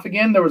level off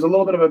again. There was a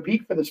little bit of a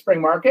peak for the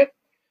spring market.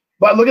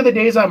 But look at the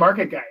days on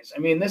market, guys. I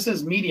mean, this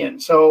is median.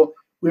 So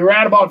we were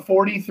at about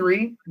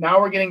 43. Now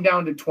we're getting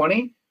down to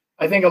 20.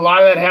 I think a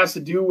lot of that has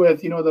to do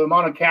with, you know, the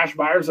amount of cash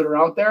buyers that are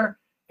out there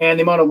and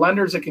the amount of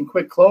lenders that can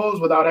quick close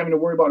without having to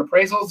worry about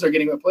appraisals. They're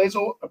getting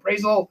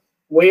appraisal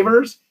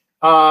waivers.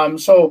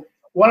 So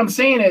what I'm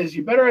saying is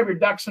you better have your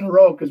ducks in a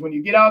row, because when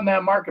you get out in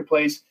that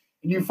marketplace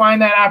and you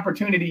find that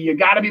opportunity, you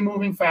got to be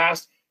moving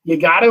fast. You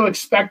got to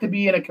expect to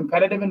be in a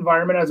competitive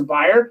environment as a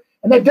buyer.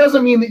 And that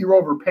doesn't mean that you're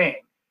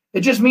overpaying.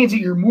 It just means that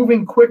you're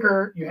moving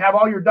quicker. You have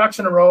all your ducks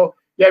in a row.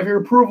 You have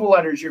your approval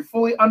letters. You're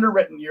fully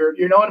underwritten. You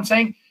know what I'm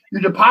saying? Your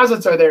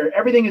deposits are there.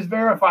 Everything is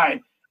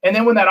verified. And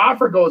then when that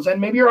offer goes in,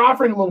 maybe you're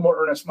offering a little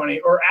more earnest money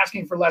or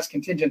asking for less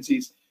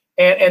contingencies.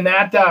 And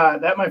that,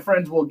 my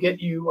friends, will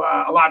get you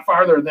a lot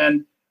farther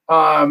than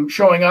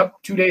showing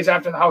up 2 days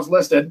after the house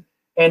listed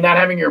and not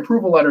having your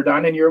approval letter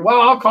done. And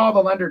I'll call the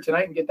lender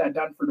tonight and get that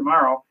done for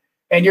tomorrow.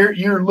 And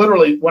you're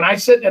literally, when I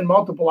sit in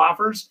multiple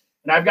offers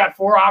and I've got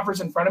 4 offers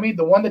in front of me,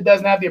 the one that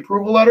doesn't have the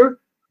approval letter,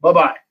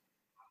 bye-bye.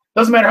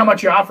 Doesn't matter how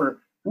much you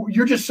offer.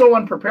 You're just so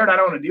unprepared. I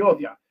don't want to deal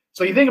with you.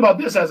 So you think about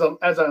this as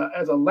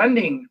a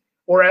lending,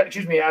 or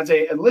excuse me, as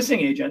a listing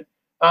agent.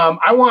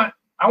 I want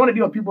to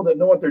deal with people that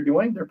know what they're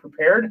doing. They're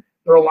prepared.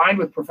 They're aligned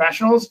with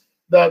professionals.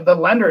 The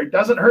lender, it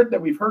doesn't hurt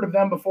that we've heard of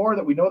them before,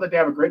 that we know that they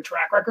have a great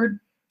track record.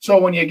 So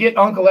when you get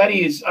Uncle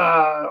Eddie's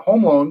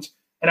home loans,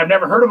 and I've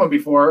never heard of them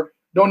before,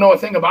 don't know a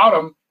thing about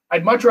them,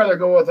 I'd much rather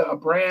go with a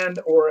brand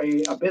or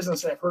a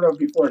business that I've heard of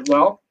before as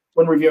well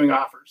when reviewing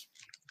offers.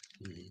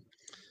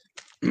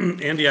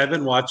 Andy, I've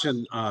been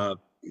watching,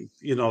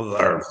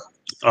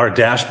 our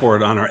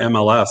dashboard on our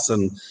MLS,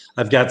 and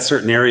I've got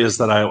certain areas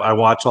that I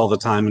watch all the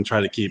time and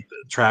try to keep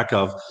track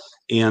of.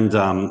 And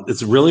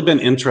it's really been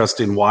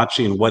interesting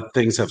watching what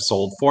things have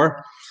sold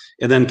for,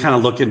 and then kind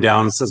of looking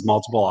down, it says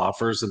multiple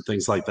offers and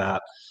things like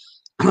that.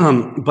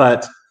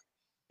 But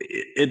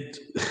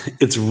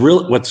it's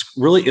really, what's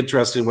really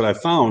interesting, what I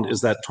found is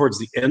that towards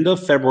the end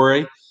of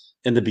February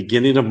and the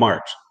beginning of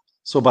March,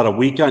 so about a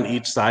week on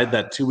each side,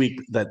 that two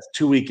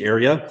week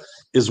area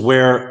is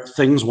where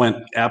things went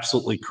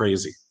absolutely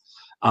crazy.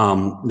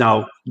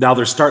 Now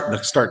they're starting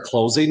to start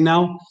closing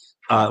now.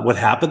 What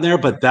happened there,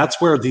 but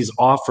that's where these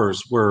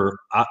offers were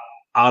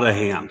out of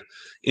hand.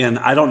 And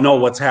I don't know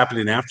what's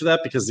happening after that,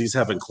 because these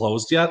haven't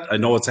closed yet. I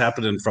know what's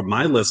happening from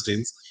my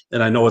listings,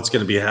 and I know what's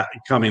going to be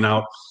coming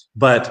out.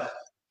 But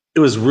it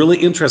was really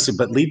interesting.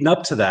 But leading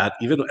up to that,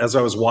 even as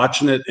I was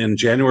watching it in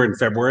January and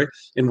February,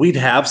 and we'd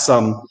have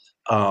some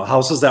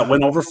houses that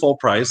went over full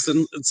price,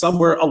 and some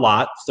were a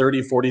lot,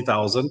 30,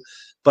 40,000.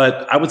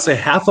 But I would say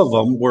half of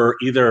them were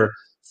either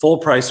full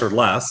price or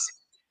less,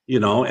 you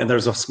know, and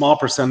there's a small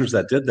percentage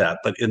that did that.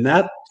 But in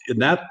that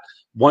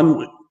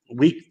 1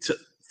 week,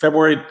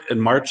 February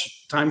and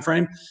March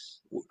timeframe,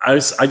 I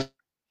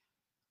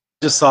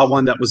just saw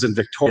one that was in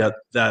Victoria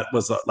that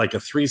was like a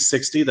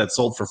 360 that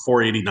sold for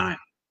 489.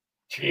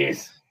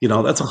 Jeez. You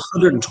know, that's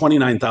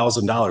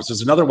 $129,000.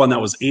 There's another one that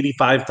was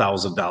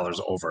 $85,000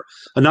 over.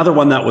 Another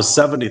one that was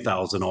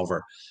 $70,000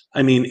 over.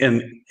 I mean,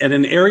 and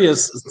in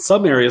areas,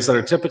 some areas that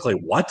are typically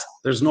what?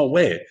 There's no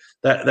way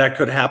that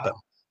could happen.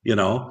 You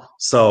know,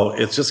 so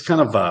it's just kind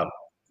of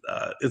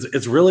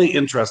it's really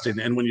interesting.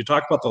 And when you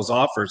talk about those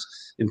offers,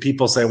 and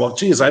people say, "Well,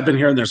 geez, I've been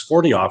hearing there's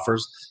 40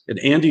 offers, and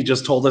Andy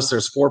just told us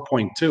there's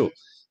 4.2."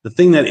 The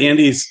thing that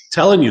Andy's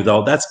telling you,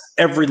 though, that's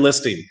every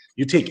listing.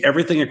 You take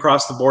everything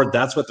across the board,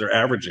 that's what they're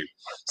averaging.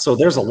 So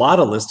there's a lot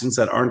of listings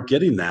that aren't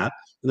getting that,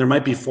 and there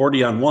might be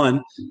 40 on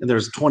one, and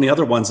there's 20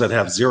 other ones that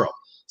have 0.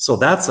 So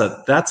that's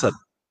a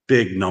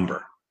big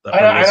number. I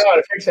know how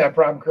to fix that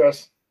problem,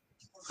 Chris.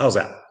 How's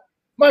that?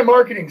 My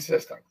marketing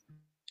system.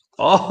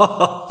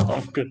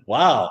 Oh, good.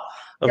 Wow.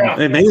 Yeah.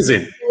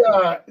 Amazing.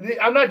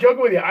 I'm not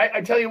joking with you.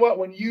 I tell you what,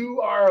 when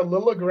you are a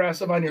little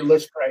aggressive on your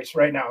list price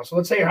right now, so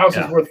let's say your house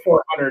is worth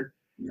 400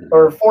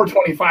 or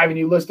 425 and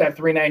you list at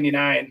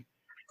 399,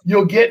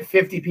 you'll get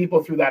 50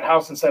 people through that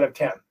house instead of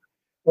 10.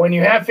 When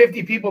you have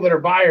 50 people that are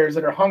buyers,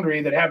 that are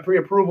hungry, that have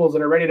pre-approvals,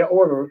 that are ready to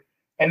order,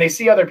 and they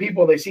see other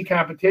people, they see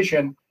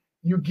competition,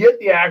 you get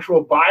the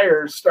actual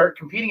buyers start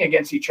competing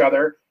against each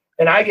other.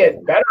 And I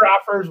get better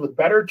offers with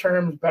better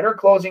terms, better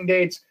closing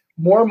dates,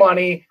 more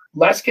money,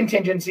 less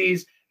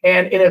contingencies.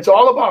 And it's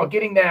all about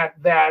getting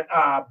that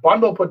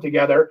bundle put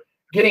together,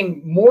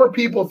 getting more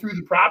people through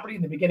the property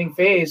in the beginning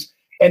phase.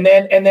 And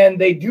then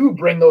they do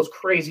bring those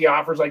crazy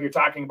offers like you're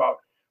talking about.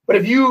 But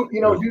if you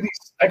do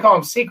these, I call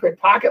them secret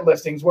pocket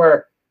listings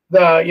where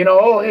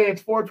oh, hey,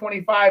 it's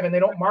 425 and they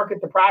don't market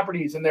the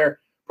properties and they're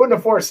putting a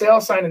for sale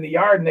sign in the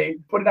yard and they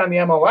put it on the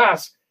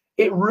MLS,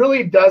 it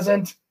really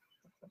doesn't.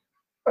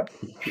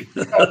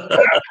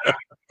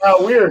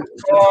 Weird.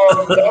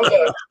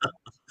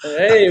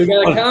 Hey, we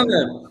got a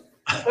comment.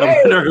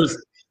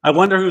 I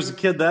wonder whose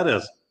kid that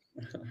is.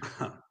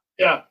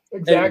 Yeah,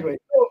 exactly.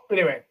 Hey,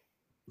 anyway.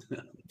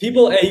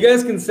 People, hey, you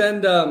guys can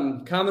send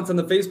comments on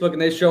the Facebook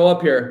and they show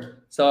up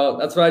here. So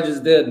that's what I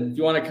just did. If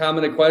you want to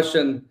comment a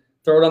question,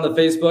 throw it on the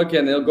Facebook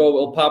and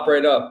it'll pop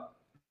right up.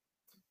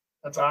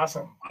 That's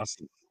awesome.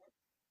 Awesome.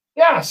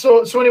 Yeah.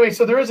 So anyway,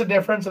 so there is a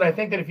difference. And I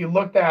think that if you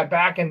looked at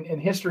back in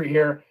history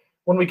here,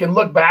 when we can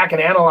look back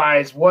and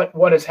analyze what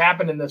has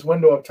happened in this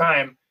window of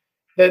time,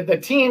 the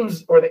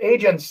teams or the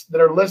agents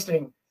that are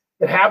listing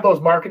that have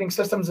those marketing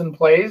systems in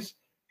place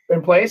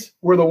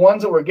were the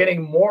ones that were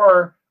getting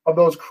more of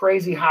those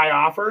crazy high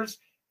offers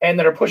and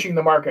that are pushing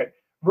the market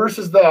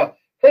versus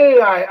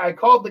hey, I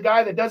called the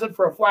guy that does it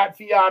for a flat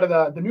fee out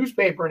of the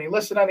newspaper and he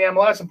listed on the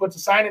MLS and puts a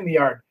sign in the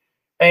yard.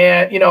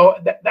 And,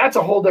 that's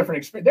a whole different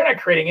experience. They're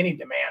not creating any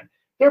demand.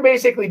 They're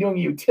basically doing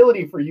a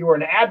utility for you or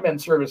an admin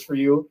service for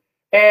you.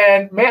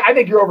 And, man, I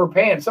think you're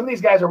overpaying. Some of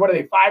these guys are, what are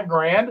they,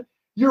 $5,000?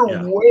 You're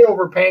way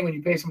overpaying when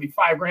you pay somebody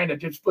 $5,000 to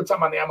just put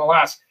something on the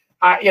MLS.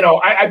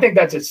 I think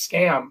that's a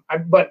scam.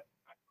 But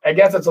I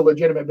guess it's a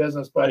legitimate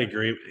business. But I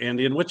agree,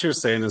 Andy. And what you're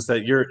saying is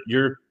that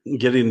you're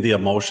getting the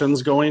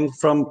emotions going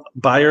from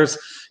buyers,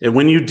 and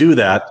when you do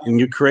that and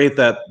you create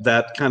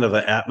that kind of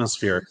an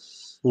atmosphere,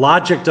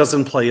 logic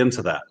doesn't play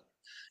into that.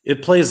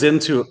 It plays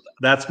into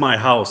that's my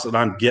house and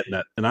I'm getting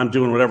it and I'm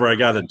doing whatever I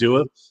got to do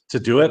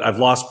it. I've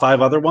lost 5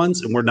 other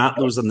ones and we're not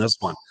losing this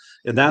one.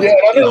 And that's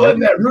I'm not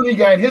letting that Rooney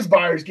guy and his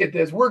buyers get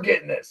this. We're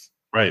getting this.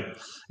 Right.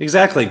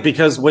 Exactly.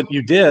 Because what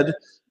you did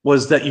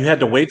was that you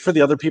had to wait for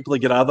the other people to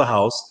get out of the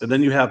house, and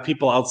then you have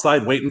people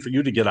outside waiting for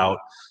you to get out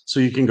so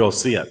you can go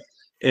see it.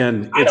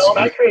 And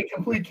I create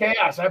complete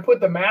chaos. I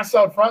put the masks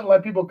out front and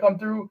let people come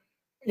through,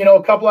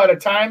 a couple at a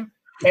time,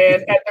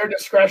 and at their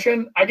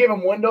discretion. I give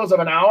them windows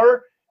of an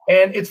hour.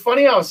 And it's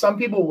funny how some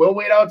people will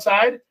wait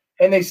outside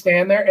and they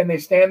stand there, and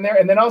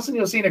then all of a sudden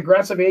you'll see an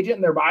aggressive agent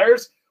and their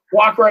buyers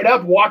walk right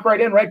up, walk right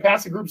in, right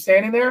past the group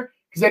standing there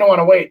because they don't want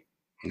to wait.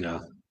 Yeah,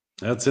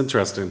 that's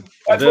interesting.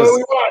 That's what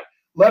we want.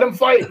 Let them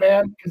fight,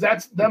 man,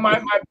 because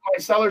my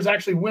sellers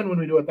actually win when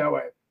we do it that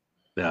way.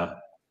 Yeah.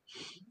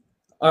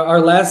 Our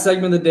last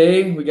segment of the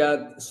day, we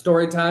got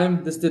story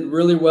time. This did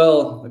really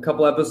well a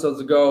couple episodes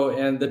ago,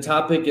 and the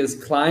topic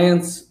is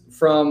clients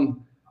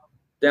from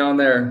down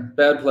there,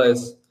 bad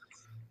place.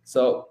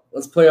 So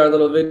let's play our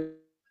little video.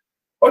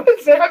 What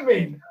does that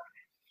mean?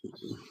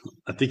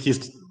 I think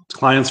he's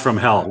clients from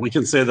hell. We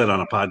can say that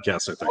on a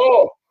podcast, I think.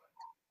 Oh.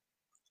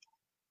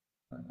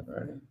 All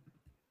right.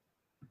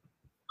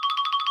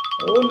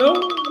 Oh, no.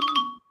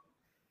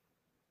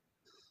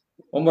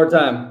 One more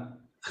time.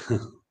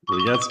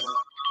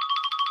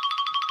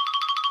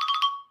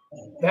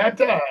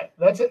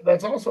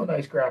 That's also a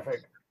nice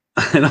graphic.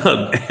 I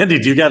know. Andy,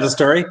 do you got a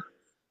story?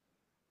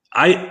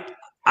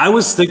 I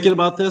was thinking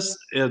about this,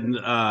 and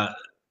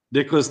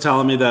Nick was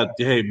telling me that,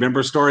 hey,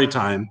 remember story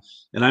time?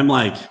 And I'm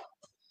like,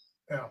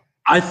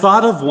 I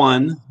thought of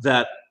one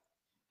that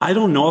I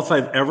don't know if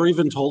I've ever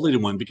even told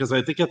anyone, because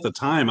I think at the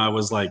time I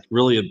was like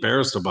really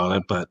embarrassed about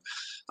it, but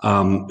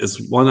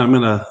it's one I'm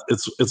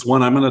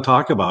gonna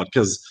talk about,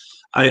 because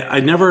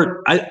I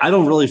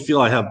don't really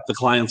feel I have the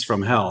clients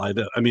from hell.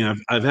 I mean,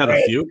 I've had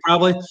a few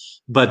probably,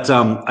 but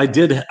I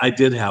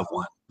did have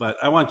one. But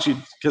I want you,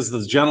 because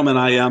the gentleman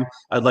I am,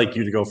 I'd like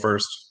you to go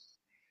first.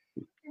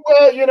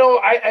 Well,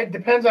 it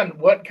depends on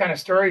what kind of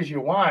stories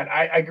you want.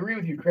 I agree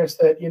with you, Chris,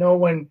 that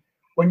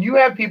when you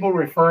have people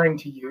referring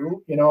to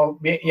you,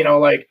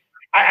 like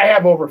I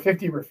have over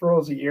 50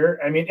 referrals a year.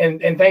 I mean,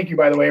 and thank you,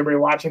 by the way,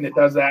 everybody watching that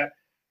does that.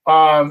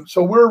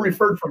 So we're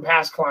referred from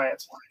past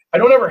clients. I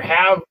don't ever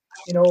have,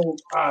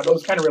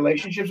 those kind of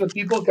relationships with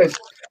people, because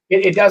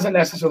it doesn't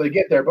necessarily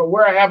get there. But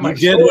where I have my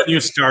story, when you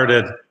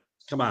started,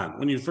 come on,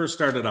 when you first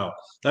started out,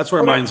 that's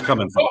where mine's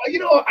coming from.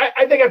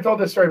 I think I've told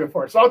this story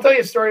before. So I'll tell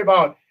you a story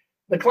about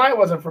the client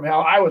wasn't from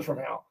hell. I was from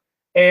hell.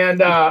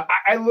 And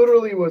I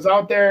literally was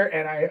out there,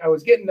 and I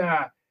was getting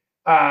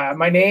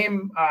my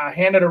name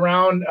handed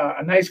around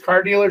a nice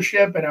car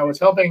dealership, and I was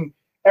helping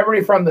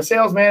everybody from the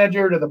sales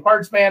manager to the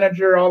parts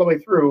manager all the way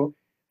through.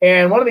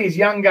 And one of these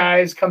young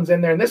guys comes in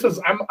there, and this was,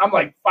 I'm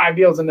like 5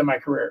 deals into my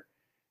career.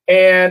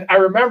 And I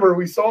remember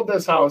we sold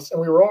this house,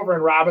 and we were over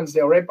in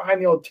Robbinsdale, right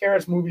behind the old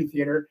Terrace movie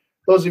theater.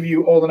 Those of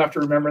you old enough to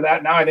remember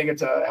that, now I think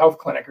it's a health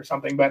clinic or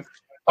something, but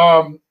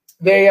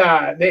they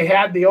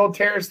had the old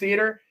Terrace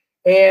theater,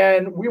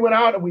 and we went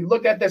out and we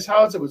looked at this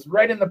house. It was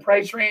right in the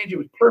price range. It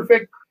was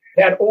perfect.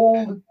 It had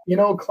old,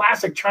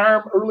 classic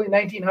charm, early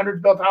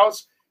 1900s built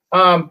house.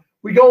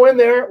 We go in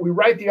there, we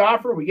write the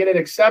offer, we get it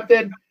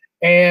accepted,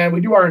 and we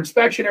do our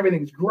inspection.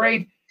 Everything's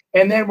great.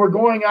 And then we're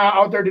going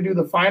out there to do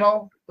the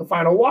final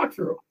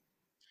walkthrough.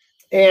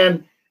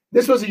 And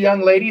this was a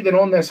young lady that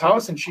owned this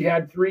house, and she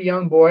had 3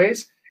 young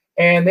boys,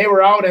 and they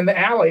were out in the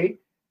alley.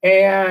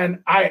 And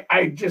I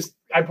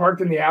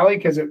parked in the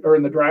alley or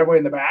in the driveway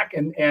in the back.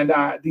 And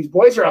these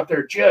boys are out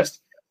there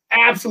just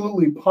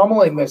absolutely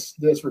pummeling this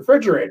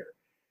refrigerator.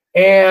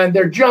 And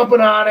they're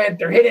jumping on it.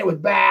 They're hitting it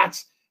with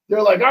bats.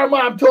 They're like, our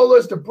mom told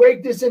us to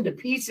break this into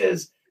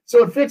pieces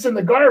so it fits in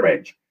the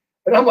garbage.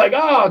 And I'm like,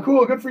 oh,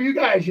 cool. Good for you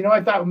guys.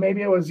 I thought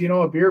maybe it was,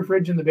 a beer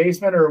fridge in the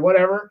basement or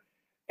whatever.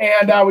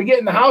 And we get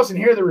in the house, and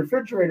here the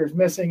refrigerator's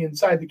missing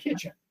inside the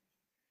kitchen.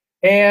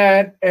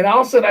 And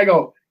all of a sudden I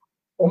go,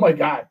 oh my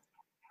God.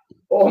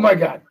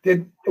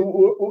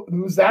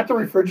 Was that the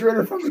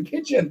refrigerator from the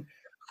kitchen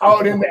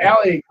out in the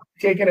alley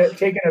taking a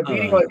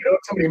beating like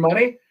somebody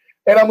money?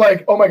 And I'm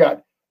like, oh my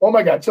God.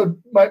 So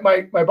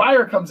my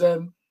buyer comes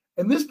in,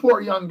 and this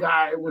poor young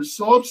guy was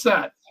so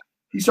upset.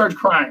 He starts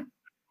crying,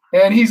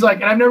 and he's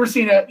like, and I've never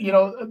seen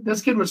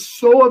this kid was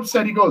so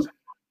upset. He goes,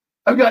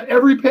 I've got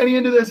every penny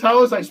into this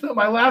house. I spent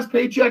my last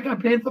paycheck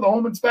on paying for the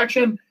home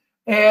inspection.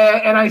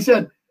 And I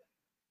said,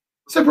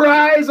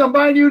 surprise, I'm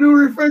buying you a new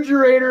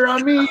refrigerator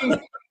on me.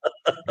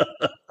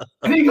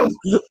 And he goes,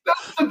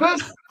 that's the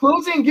best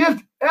closing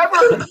gift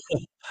ever.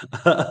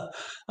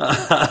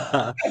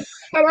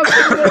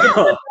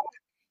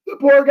 The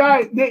poor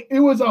guy,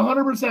 it was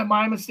 100%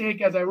 my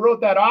mistake as I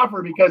wrote that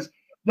offer, because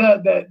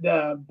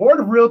the Board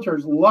of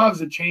Realtors loves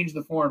to change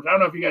the forms. I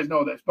don't know if you guys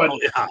know this, but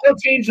they'll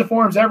change the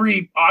forms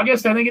every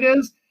August, I think it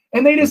is.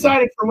 And they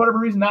decided for whatever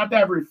reason not to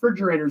have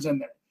refrigerators in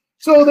there.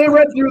 So they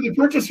read through the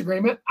purchase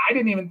agreement. I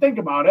didn't even think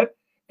about it.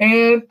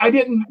 And I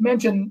didn't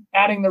mention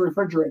adding the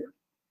refrigerator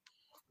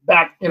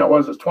back, what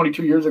was this,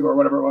 22 years ago or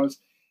whatever it was.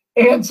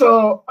 And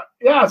so,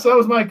 so that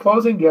was my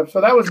closing gift.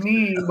 So that was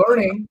me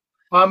learning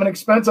an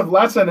expensive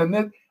lesson. And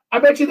then I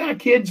bet you that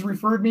kid's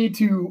referred me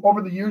to,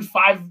 over the years,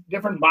 5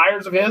 different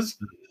buyers of his.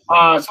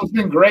 So it's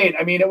been great.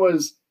 I mean, it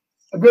was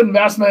a good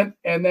investment.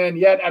 And then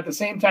yet at the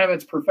same time,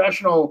 it's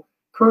professional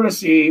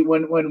courtesy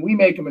when we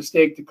make a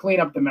mistake to clean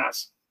up the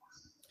mess.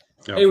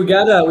 Yep. Hey, we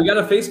got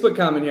a Facebook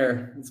comment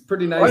here. It's a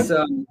pretty nice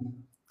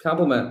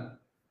compliment.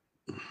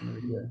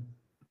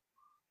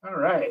 All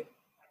right.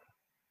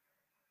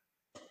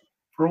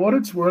 For what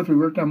it's worth, we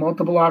worked on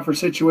multiple offer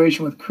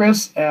situation with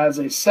Chris as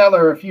a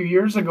seller a few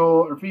years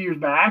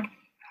back.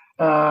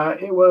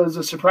 It was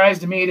a surprise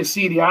to me to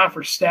see the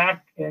offer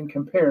stacked and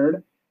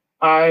compared.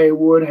 I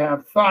would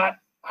have thought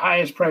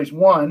highest price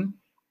won,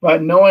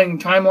 but knowing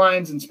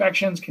timelines,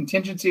 inspections,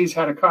 contingencies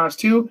had a cost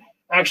too,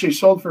 actually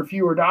sold for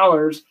fewer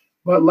dollars,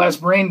 but less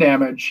brain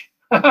damage.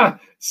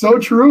 So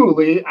true,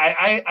 Lee.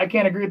 I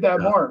can't agree with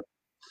that more.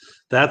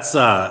 That's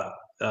a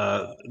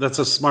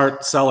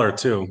smart seller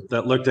too.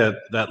 That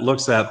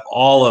looks at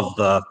all of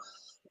the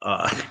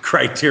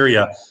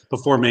criteria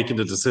before making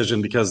a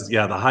decision, because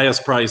the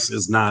highest price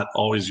is not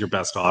always your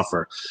best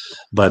offer.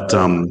 But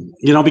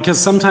because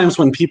sometimes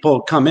when people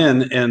come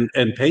in and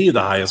pay you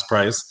the highest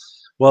price,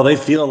 well, they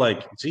feel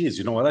like, geez,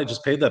 you know what? I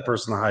just paid that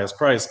person the highest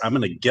price. I'm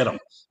going to get them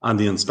on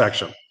the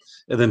inspection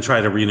and then try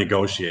to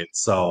renegotiate.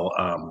 So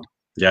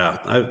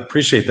I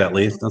appreciate that,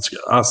 Lee. That's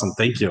awesome.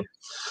 Thank you.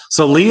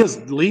 So Lee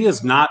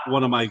is not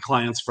one of my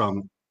clients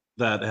from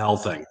that hell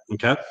thing.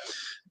 Okay.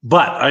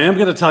 But I am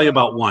going to tell you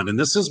about one. And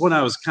this is when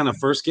I was kind of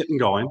first getting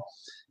going.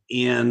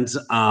 And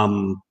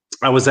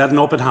I was at an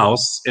open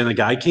house, and a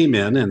guy came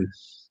in, and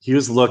he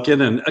was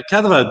looking, and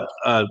kind of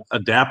a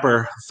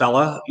dapper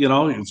fella, you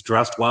know, he was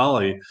dressed well.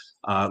 He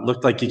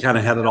looked like he kind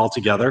of had it all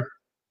together.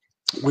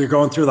 We were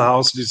going through the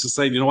house, and he's just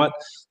saying, you know what,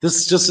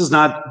 this just is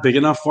not big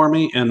enough for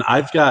me, and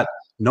I've got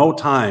no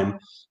time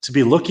to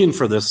be looking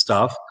for this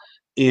stuff.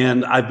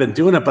 And I've been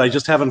doing it, but I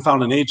just haven't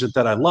found an agent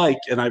that I like,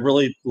 and I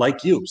really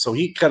like you. So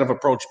he kind of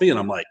approached me, and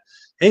I'm like,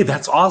 hey,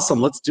 that's awesome.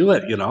 Let's do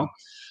it, you know?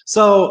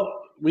 So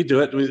we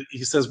do it.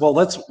 He says, well,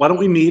 why don't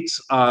we meet?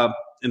 And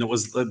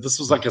this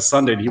was like a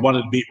Sunday, and he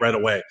wanted to meet right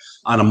away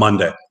on a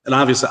Monday. And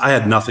obviously I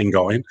had nothing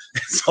going.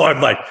 So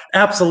I'm like,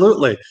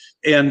 absolutely.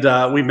 And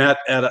we met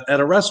at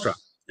a restaurant.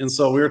 And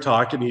so we were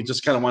talking. He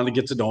just kind of wanted to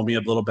get to know me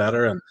a little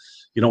better. And,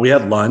 you know, we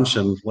had lunch,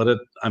 and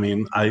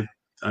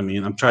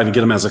I'm trying to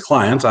get him as a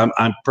client.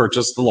 I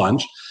purchased the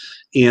lunch,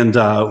 and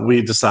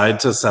we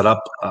decided to set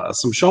up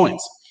some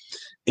showings.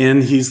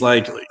 And he's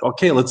like,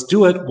 okay, let's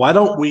do it. Why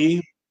don't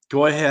we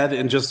go ahead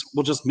and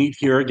we'll just meet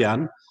here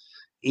again,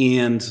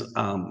 and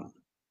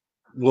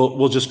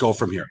we'll just go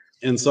from here.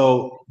 And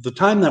so the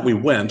time that we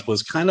went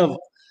was kind of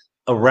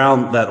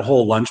around that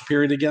whole lunch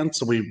period again.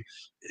 So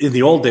in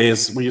the old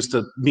days, we used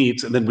to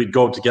meet, and then we'd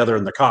go together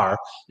in the car,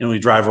 and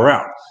we'd drive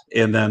around.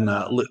 And then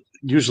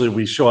usually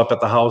we show up at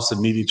the house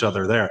and meet each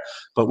other there.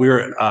 But we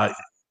were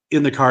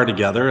in the car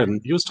together, and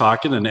he was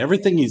talking, and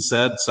everything he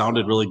said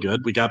sounded really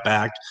good. We got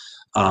back.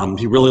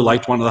 He really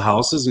liked one of the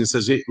houses, and he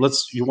says, hey,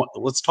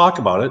 let's talk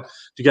about it.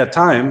 You got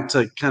time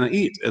to kind of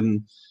eat?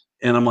 And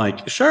I'm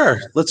like, sure,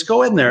 let's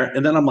go in there.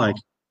 And then I'm like,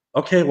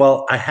 okay,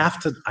 well, I have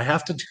to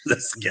do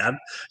this again.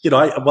 You know,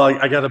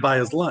 I got to buy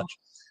his lunch.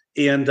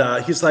 And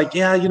he's like,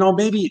 yeah, you know,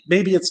 maybe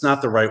it's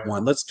not the right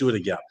one. Let's do it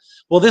again.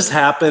 Well, this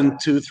happened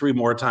 2-3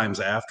 more times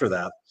after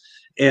that.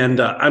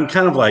 And I'm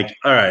kind of like,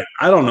 all right,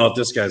 I don't know if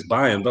this guy's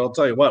buying, but I'll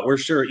tell you what, we're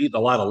sure eating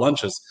a lot of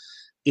lunches.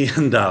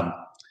 And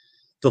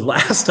the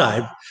last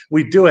time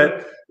we do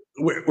it,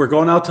 we're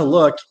going out to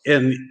look,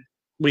 and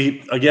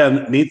we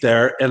again meet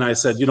there. And I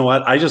said, you know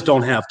what, I just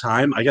don't have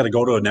time. I got to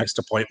go to a next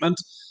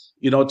appointment,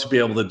 you know, to be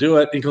able to do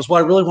it. And he goes,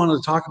 well, I really wanted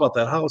to talk about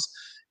that house.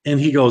 And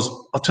he goes,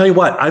 I'll tell you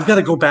what, I've got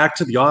to go back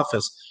to the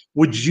office.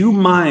 Would you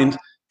mind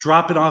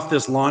dropping off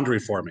this laundry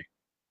for me?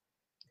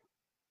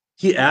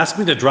 He asked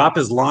me to drop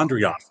his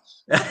laundry off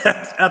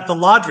at the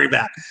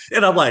laundromat.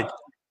 And I'm like,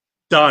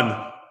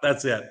 done.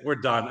 That's it. We're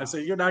done. I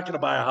said, you're not going to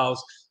buy a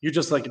house. You're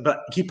just like,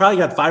 but he probably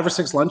got 5 or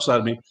 6 lunches out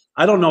of me.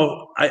 I don't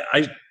know.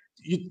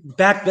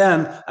 Back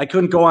then, I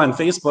couldn't go on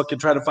Facebook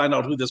and try to find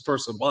out who this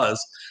person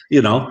was.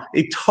 You know,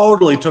 he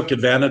totally took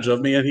advantage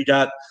of me, and he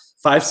got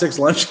 5, 6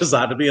 lunches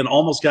out of me and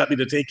almost got me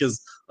to take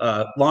his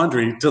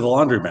laundry to the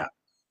laundromat.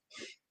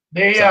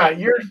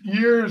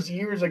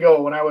 Years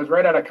ago, when I was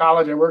right out of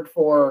college, I worked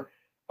for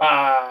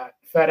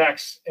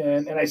FedEx,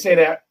 and I say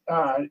that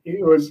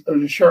it was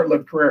a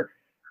short-lived career.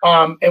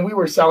 And we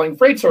were selling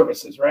freight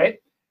services, right?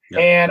 Yeah.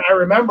 And I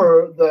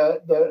remember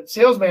the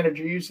sales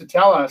manager used to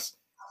tell us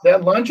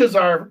that lunches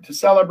are to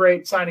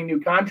celebrate signing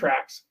new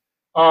contracts,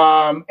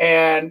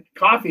 and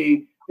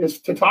coffee is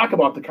to talk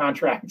about the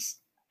contracts.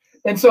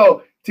 And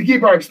so to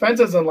keep our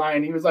expenses in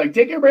line, he was like,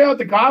 take everybody out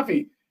to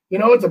coffee. You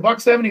know, it's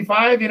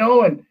 $1.75, you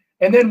know,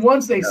 and then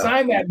once they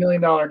sign that $1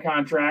 million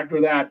contract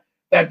or that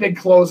big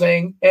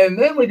closing, and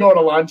then we go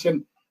to lunch.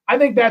 And I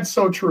think that's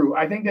so true.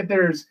 I think that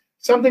there's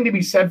something to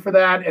be said for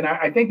that. And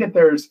I think that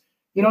there's,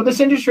 you know,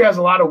 this industry has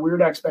a lot of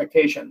weird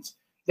expectations.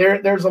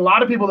 There's a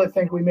lot of people that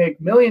think we make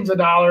millions of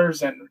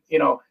dollars and, you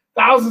know,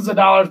 thousands of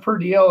dollars per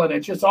deal, and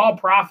it's just all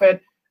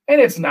profit.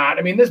 And it's not.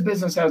 I mean, this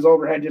business has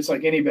overhead just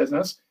like any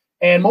business.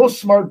 And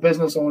most smart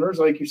business owners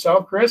like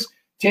yourself, Chris,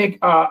 take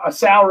a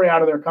salary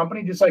out of their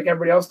company just like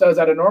everybody else does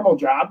at a normal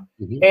job.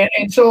 Mm-hmm.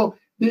 And so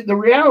the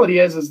reality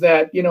is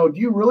that, you know, do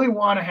you really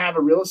want to have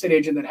a real estate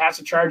agent that has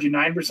to charge you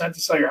 9% to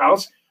sell your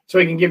house so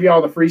he can give you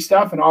all the free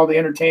stuff and all the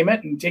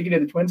entertainment and take you to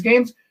the Twins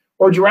games?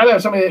 Or would you rather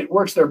have somebody that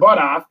works their butt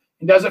off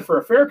and does it for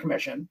a fair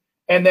commission,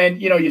 and then,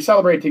 you know, you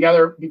celebrate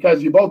together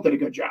because you both did a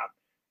good job,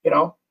 you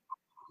know?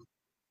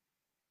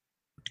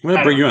 I'm going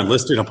to bring you on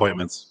listing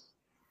appointments.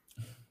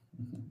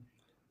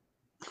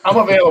 I'm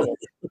available.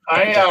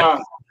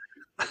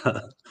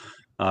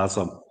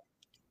 Awesome.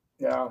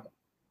 Yeah. All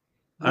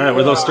right.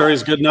 Were those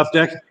stories good enough,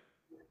 Dick?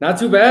 Not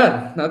too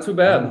bad. Not too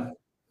bad.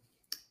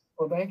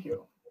 Well, thank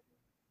you.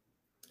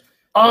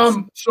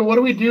 So what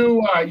do we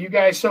do, you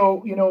guys?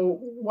 So, you know,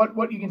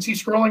 what you can see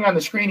scrolling on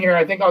the screen here,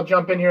 I think I'll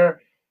jump in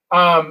here.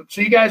 So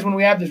you guys, when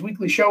we have this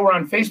weekly show, we're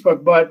on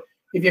Facebook, but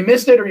if you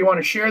missed it or you want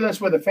to share this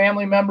with a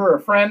family member or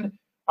friend,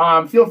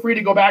 feel free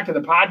to go back to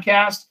the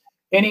podcast,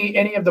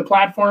 any of the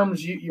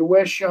platforms you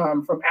wish,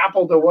 from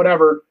Apple to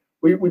whatever.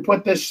 We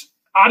put this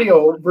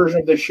audio version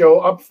of the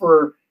show up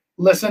for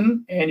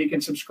listen, and you can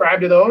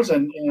subscribe to those.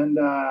 And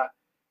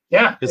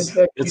yeah,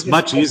 it's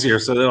much easier,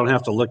 so they don't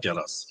have to look at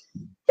us.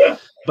 Yeah.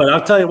 But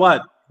I'll tell you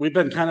what, we've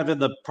been kind of in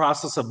the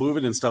process of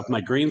moving and stuff. My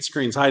green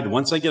screen's hiding.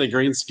 Once I get a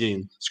green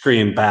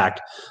screen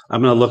back,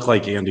 I'm going to look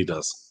like Andy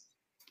does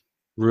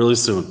really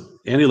soon.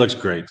 Andy looks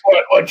great.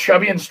 What,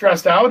 chubby and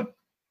stressed out?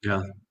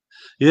 Yeah.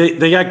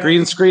 They got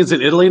green screens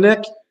in Italy,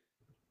 Nick?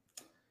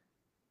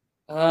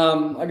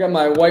 I got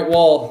my white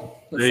wall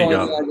There you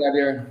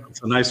go.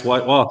 It's a nice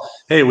white. Well,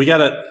 hey, we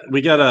gotta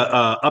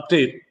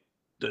update.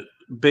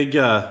 Big.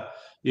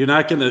 You're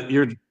not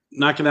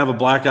gonna have a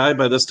black eye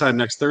by this time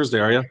next Thursday,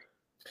 are you?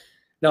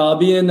 No, I'll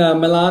be in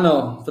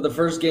Milano for the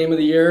first game of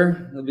the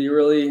year. It'll be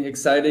really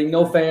exciting.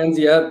 No fans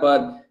yet,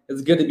 but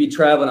it's good to be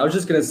traveling. I was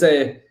just gonna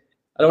say,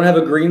 I don't have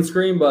a green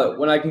screen, but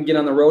when I can get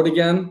on the road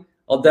again,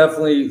 I'll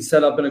definitely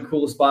set up in a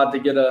cool spot to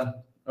get a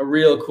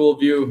real cool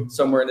view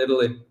somewhere in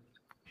Italy.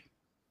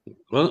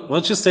 Well,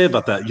 let's just say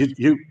about that.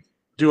 You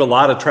do a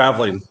lot of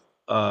traveling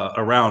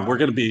around. We're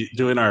going to be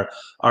doing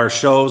our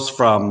shows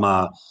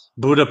from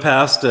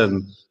Budapest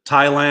and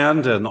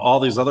Thailand and all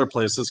these other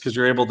places because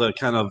you're able to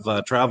kind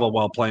of travel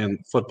while playing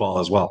football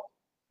as well.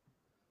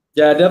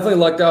 Yeah, I definitely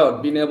lucked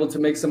out being able to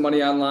make some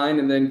money online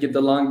and then get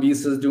the long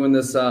visas doing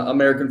this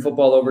American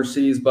football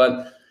overseas.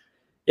 But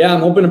yeah,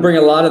 I'm hoping to bring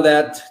a lot of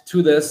that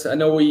to this. I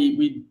know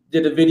we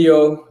did a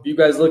video of you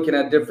guys looking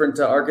at different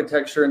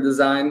architecture and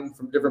design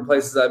from different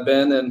places I've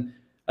been, and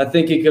I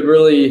think it could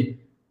really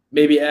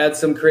maybe add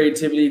some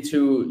creativity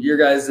to your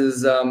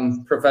guys'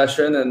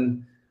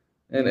 profession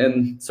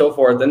and so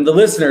forth, and the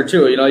listener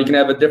too. You know, you can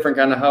have a different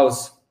kind of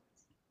house.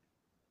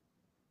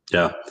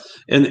 Yeah,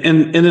 and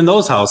in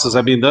those houses,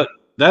 I mean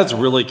that's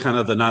really kind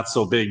of the not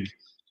so big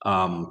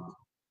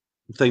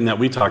thing that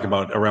we talk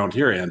about around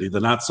here, Andy.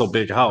 The not so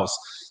big house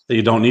that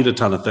you don't need a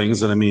ton of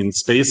things, and I mean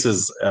space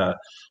is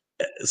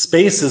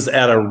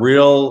at a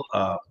real.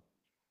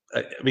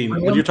 I mean,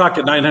 when you're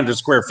talking 900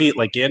 square feet,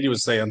 like Andy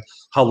was saying,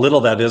 how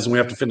little that is, and we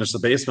have to finish the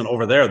basement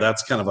over there.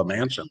 That's kind of a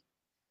mansion.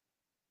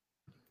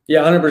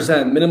 Yeah,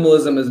 100%.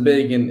 Minimalism is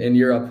big in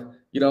Europe.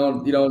 You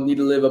don't need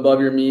to live above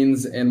your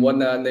means and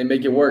whatnot, and they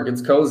make it work.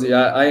 It's cozy.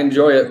 I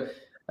enjoy it.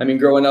 I mean,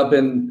 growing up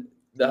in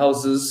the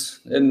houses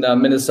in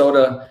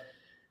Minnesota,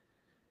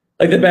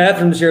 like the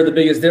bathrooms here are the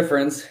biggest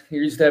difference.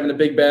 You're used to having a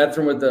big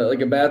bathroom with like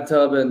a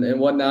bathtub and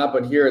whatnot,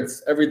 but here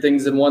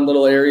everything's in one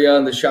little area,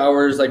 and the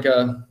shower's like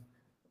a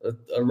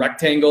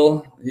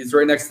rectangle. He's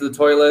right next to the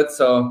toilet,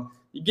 so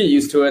you get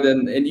used to it,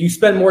 and you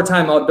spend more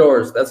time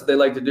outdoors. That's what they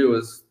like to do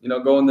is,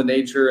 go in the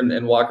nature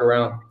and walk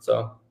around.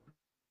 So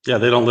yeah,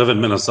 they don't live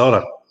in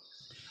Minnesota.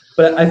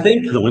 But I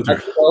think in the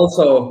winter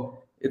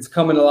also it's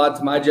coming a lot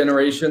to my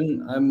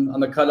generation. I'm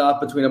on the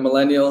cutoff between a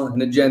millennial and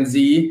a Gen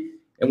Z,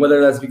 and whether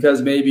that's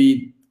because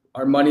maybe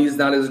our money's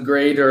not as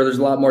great or there's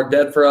a lot more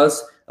debt for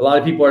us, a lot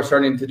of people are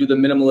starting to do the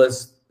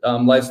minimalist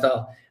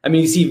lifestyle. I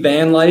mean, you see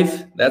van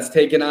life, that's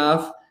taken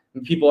off.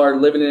 And people are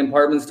living in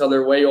apartments till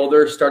they're way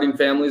older, starting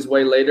families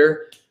way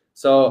later.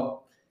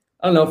 So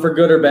I don't know, for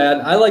good or bad.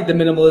 I like the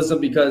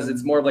minimalism because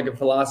it's more of like a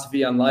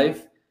philosophy on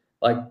life,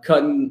 like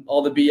cutting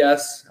all the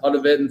BS out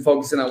of it and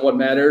focusing on what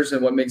matters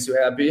and what makes you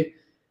happy.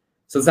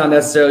 So it's not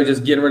necessarily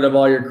just getting rid of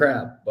all your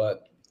crap.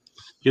 But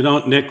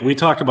Nick, we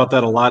talk about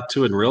that a lot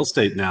too in real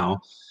estate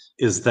now,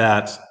 is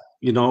that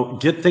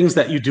get things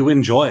that you do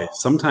enjoy.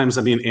 Sometimes,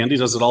 I mean, Andy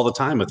does it all the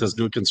time with his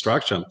new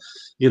construction.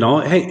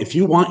 Hey, if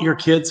you want your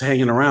kids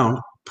hanging around,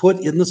 put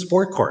in the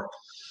sport court.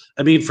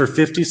 I mean, for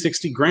 50,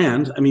 60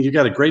 grand, I mean, you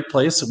got a great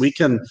place. We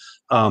can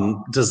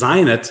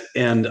design it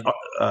and,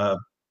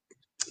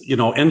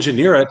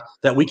 engineer it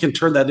that we can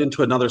turn that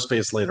into another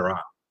space later on.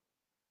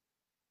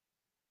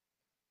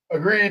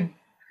 Agreed.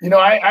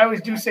 I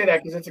always do say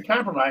that because it's a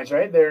compromise,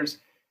 right? There's,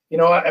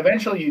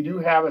 eventually you do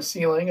have a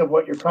ceiling of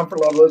what your comfort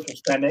level is for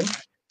spending.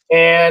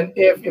 And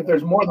if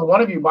there's more than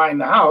one of you buying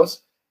the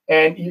house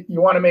and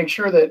you want to make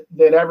sure that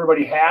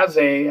everybody has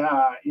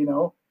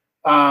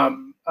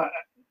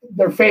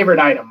their favorite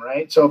item,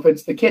 right? So if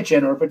it's the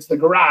kitchen or if it's the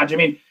garage, I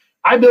mean,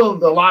 I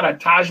build a lot of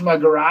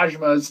Tajma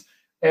garagemas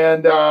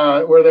and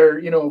where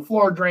they're,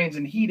 floor drains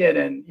and heated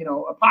and,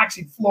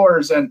 epoxy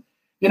floors and,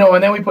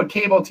 and then we put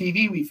cable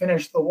TV, we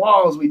finish the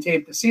walls, we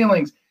tape the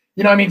ceilings,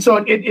 so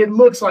it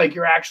looks like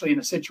you're actually in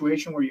a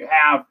situation where you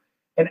have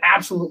an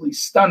absolutely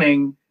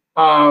stunning,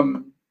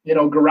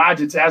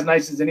 garage. It's as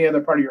nice as any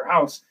other part of your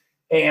house.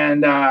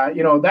 And,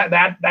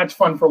 that's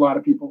fun for a lot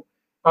of people.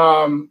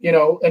 And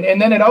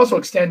then it also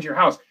extends your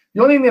house.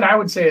 The only thing that I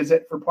would say is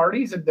that for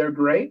parties, they're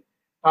great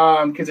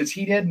because it's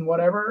heated and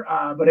whatever,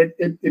 but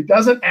it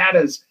doesn't add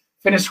as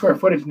finished square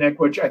footage, Nick,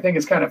 which I think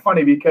is kind of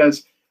funny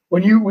because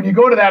when you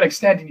go to that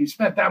extent and you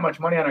spent that much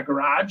money on a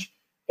garage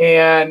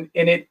and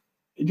it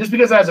just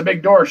because it has a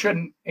big door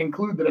shouldn't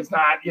include that it's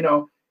not,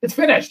 it's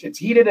finished, it's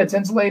heated, it's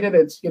insulated,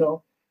 it's,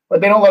 but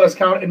they don't let us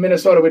count in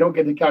Minnesota. We don't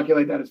get to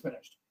calculate that as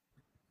finished.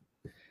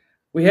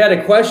 We had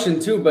a question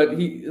too, but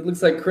it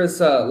looks like Chris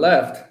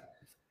left.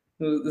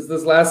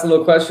 This last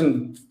little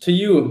question to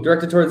you,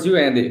 directed towards you,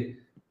 Andy.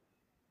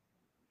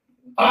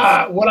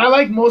 What I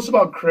like most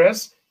about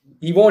Chris.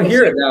 He won't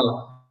hear it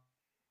now.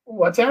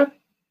 What's that?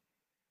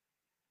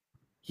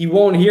 He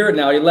won't hear it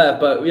now. He left.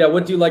 But yeah,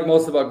 what do you like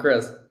most about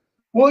Chris?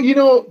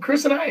 Well,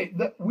 Chris and I,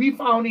 we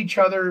found each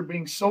other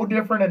being so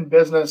different in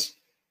business,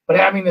 but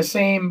having the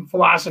same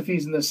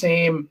philosophies and the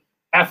same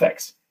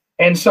ethics.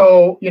 And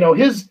so,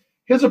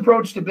 his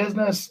approach to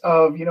business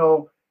of,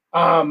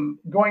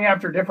 going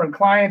after different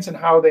clients and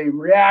how they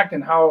react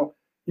and how,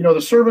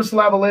 the service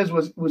level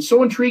was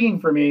so intriguing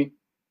for me.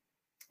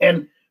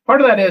 And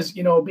part of that is,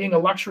 you know, being a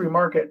luxury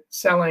market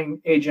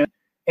selling agent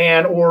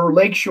and or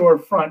lakeshore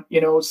front,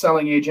 you know,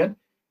 selling agent,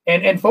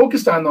 and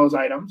focused on those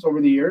items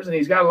over the years. And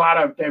he's got a lot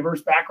of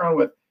diverse background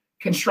with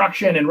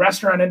construction and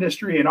restaurant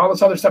industry and all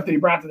this other stuff that he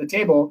brought to the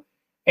table.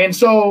 And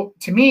so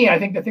to me, I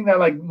think the thing that I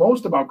like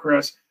most about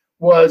Chris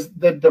was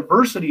the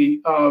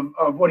diversity of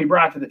what he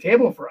brought to the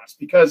table for us,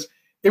 because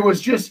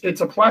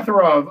it's a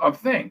plethora of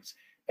things.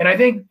 And I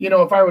think, you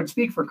know, if I would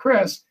speak for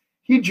Chris,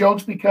 he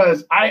jokes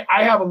because I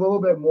have a little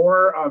bit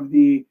more of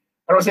the,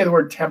 I don't say the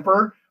word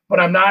temper, but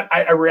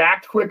I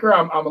react quicker.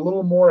 I'm a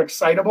little more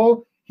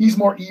excitable. He's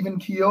more even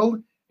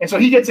keeled. And so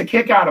he gets a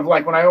kick out of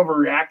like when I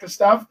overreact to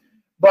stuff,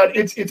 but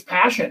it's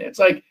passion. It's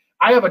like,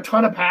 I have a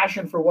ton of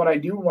passion for what I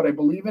do and what I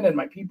believe in and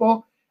my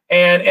people.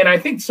 And I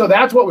think, so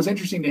that's what was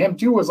interesting to him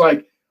too, was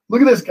like,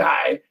 look at this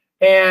guy.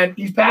 And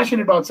he's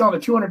passionate about selling a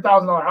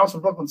 $200,000 house in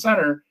Brooklyn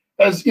Center.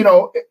 As you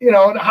know,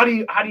 how do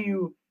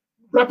you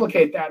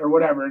replicate that or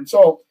whatever? And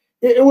so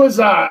it was,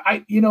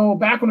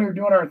 back when we were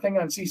doing our thing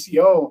on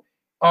CCO,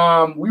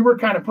 we were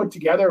kind of put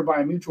together by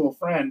a mutual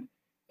friend.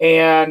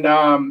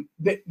 And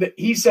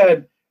he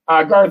said,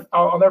 Garth,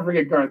 I'll never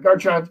forget Garth. Garth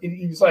Johnson,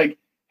 he's like,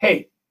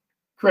 hey,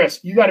 Chris,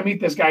 you got to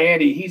meet this guy,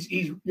 Andy.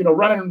 He's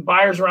running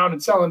buyers around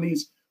and selling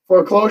these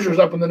foreclosures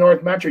up in the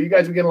North Metro. You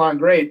guys would get along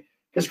great.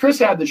 Because Chris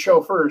had the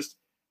show first.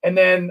 And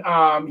then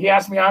he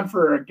asked me on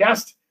for a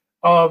guest.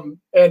 And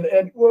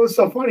what was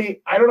so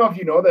funny, I don't know if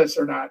you know this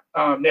or not,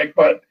 Nick,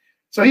 but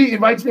so he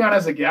invites me on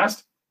as a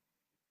guest.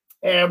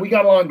 And we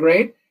got along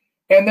great.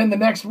 And then the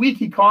next week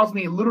he calls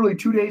me literally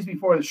 2 days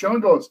before the show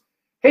and goes,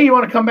 hey, you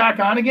want to come back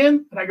on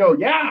again? And I go,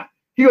 yeah.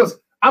 He goes,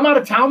 I'm out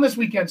of town this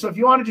weekend, so if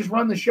you want to just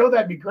run the show,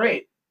 that'd be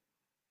great.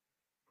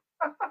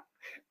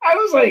 I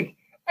was like,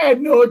 I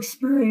had no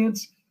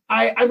experience.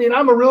 I mean,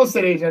 I'm a real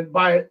estate agent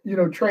by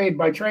trade,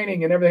 by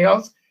training and everything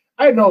else.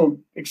 I had no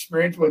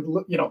experience with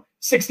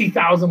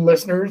 60,000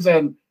 listeners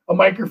and a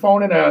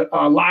microphone and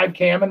a live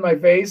cam in my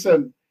face,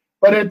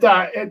 but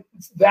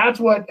that's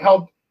what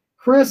helped.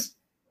 Chris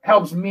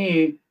helps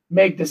me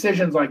make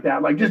decisions like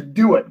that. Like, just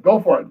do it, go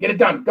for it, get it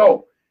done,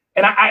 go.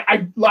 And I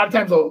a lot of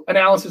times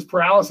analysis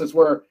paralysis,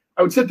 where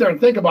I would sit there and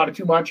think about it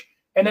too much,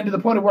 and then to the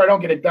point of where I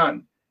don't get it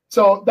done.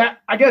 So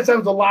I guess that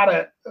was a lot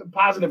of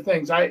positive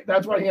things.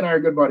 That's why he and I are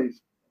good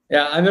buddies.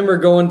 Yeah, I remember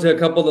going to a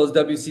couple of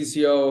those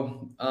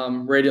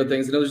WCCO radio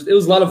things, and it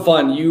was a lot of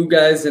fun. You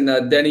guys and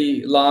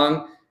Denny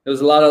Long, there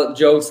was a lot of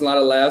jokes, and a lot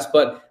of laughs.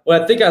 But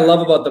what I think I love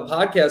about the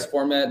podcast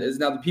format is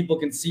now the people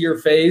can see your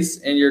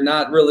face, and you're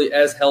not really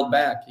as held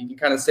back. You can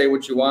kind of say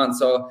what you want.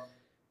 So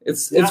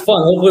it's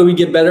fun. Hopefully we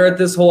get better at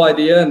this whole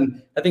idea,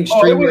 and I think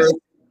streamers.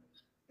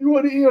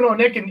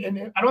 Nick,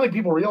 and I don't think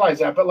people realize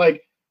that, but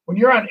like when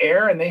you're on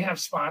air and they have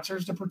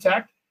sponsors to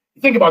protect,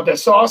 think about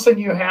this. So all of a sudden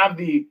you have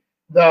the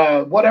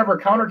whatever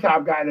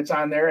countertop guy that's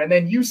on there, and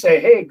then you say,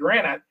 hey,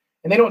 granite,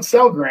 and they don't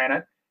sell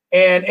granite.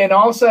 And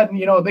all of a sudden,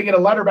 they get a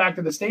letter back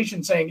to the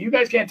station saying, you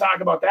guys can't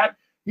talk about that.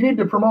 You need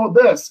to promote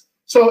this.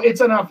 So it's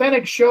an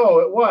authentic show.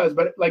 It was,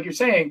 but like you're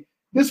saying,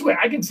 this way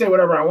I can say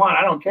whatever I want.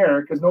 I don't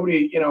care, because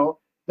nobody,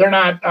 they're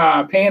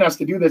not paying us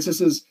to do this.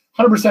 This is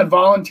 100%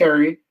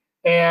 voluntary.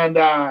 And,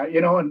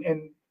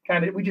 and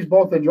kind of, we just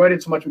both enjoyed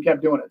it so much we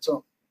kept doing it.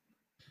 So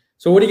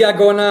what do you got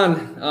going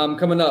on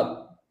coming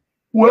up?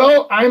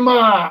 Well, I'm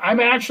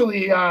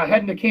actually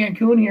heading to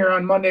Cancun here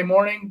on Monday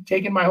morning,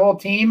 taking my whole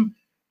team.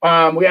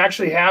 We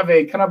actually have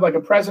a kind of like a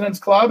president's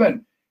club,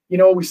 and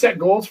we set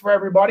goals for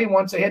everybody.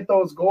 Once they hit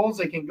those goals,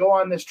 they can go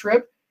on this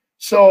trip.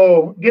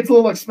 So it gets a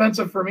little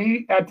expensive for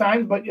me at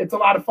times, but it's a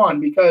lot of fun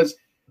because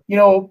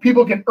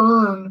people can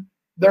earn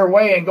their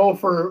way and go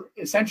for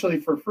essentially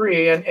for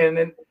free.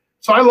 And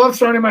so I love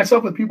surrounding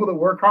myself with people that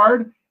work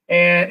hard,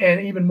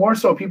 and even more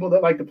so people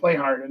that like to play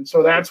hard. And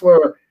so that's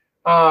where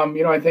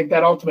I think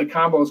that ultimate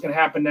combo is going to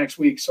happen next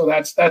week. So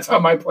that's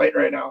on my plate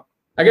right now.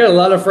 I got a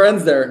lot of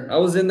friends there. I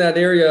was in that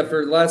area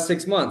for the last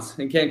 6 months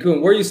in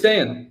Cancun. Where are you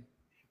staying?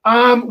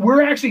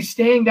 We're actually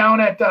staying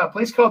down at a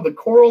place called the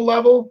Coral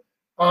Level.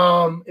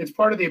 It's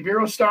part of the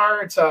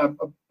Iberostar. It's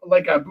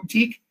like a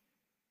boutique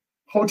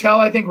hotel,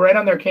 I think, right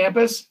on their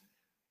campus.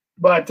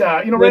 But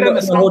right on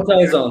the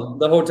hotel zone.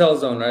 The hotel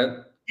zone, right?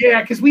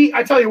 Yeah, because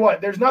I tell you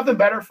what, there's nothing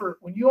better for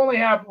when you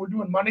only we're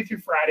doing Monday through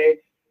Friday.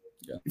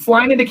 Yeah. You're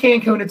flying into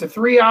Cancun. It's a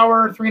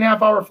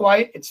 3.5 hour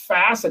flight. It's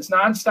fast. It's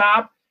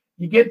nonstop.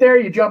 You get there,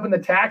 you jump in the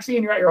taxi,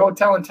 and you're at your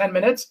hotel in 10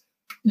 minutes.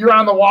 You're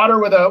on the water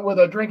with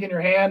a drink in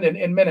your hand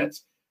in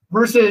minutes.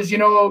 Versus,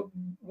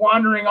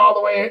 wandering all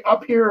the way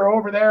up here or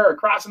over there or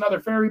across another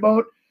ferry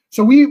boat.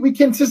 So we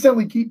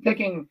consistently keep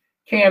picking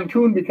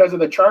Cancun because of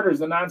the charters,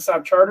 the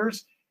nonstop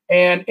charters,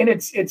 and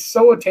it's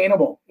so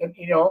attainable.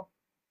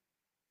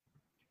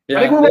 Yeah,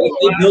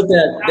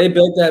 they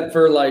built that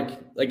for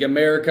like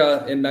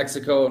America in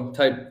Mexico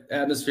type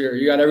atmosphere.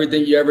 You got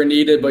everything you ever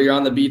needed, but you're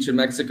on the beach in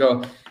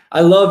Mexico. I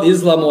love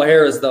Isla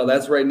Mujeres though.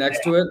 That's right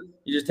next to it.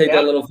 You just take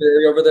that little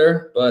ferry over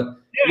there, but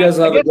you guys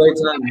will have a great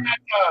time.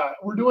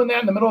 We're doing that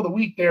in the middle of the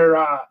week.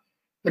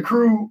 The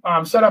crew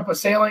set up a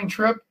sailing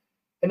trip,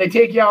 and they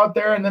take you out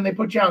there, and then they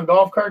put you on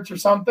golf carts or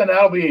something.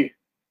 That'll be.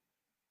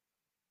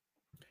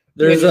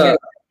 There's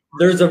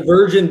There's a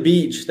Virgin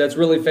Beach that's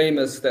really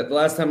famous. That the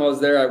last time I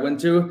was there, I went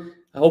to.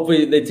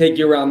 Hopefully, they take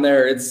you around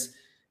there. It's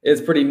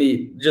pretty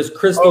neat. Just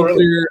crystal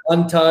clear,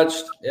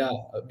 untouched. Yeah,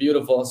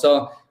 beautiful.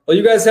 So, well,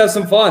 you guys have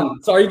some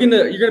fun. So, you're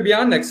gonna be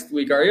on next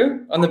week? Are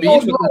you on the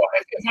beach? No.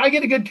 If I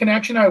get a good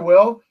connection, I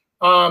will.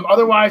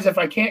 Otherwise, if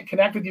I can't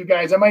connect with you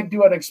guys, I might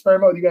do an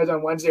experiment with you guys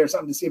on Wednesday or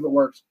something to see if it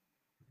works.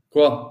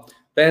 Cool.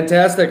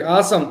 Fantastic.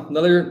 Awesome.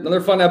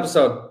 Another fun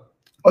episode.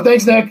 Well,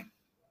 thanks, Nick.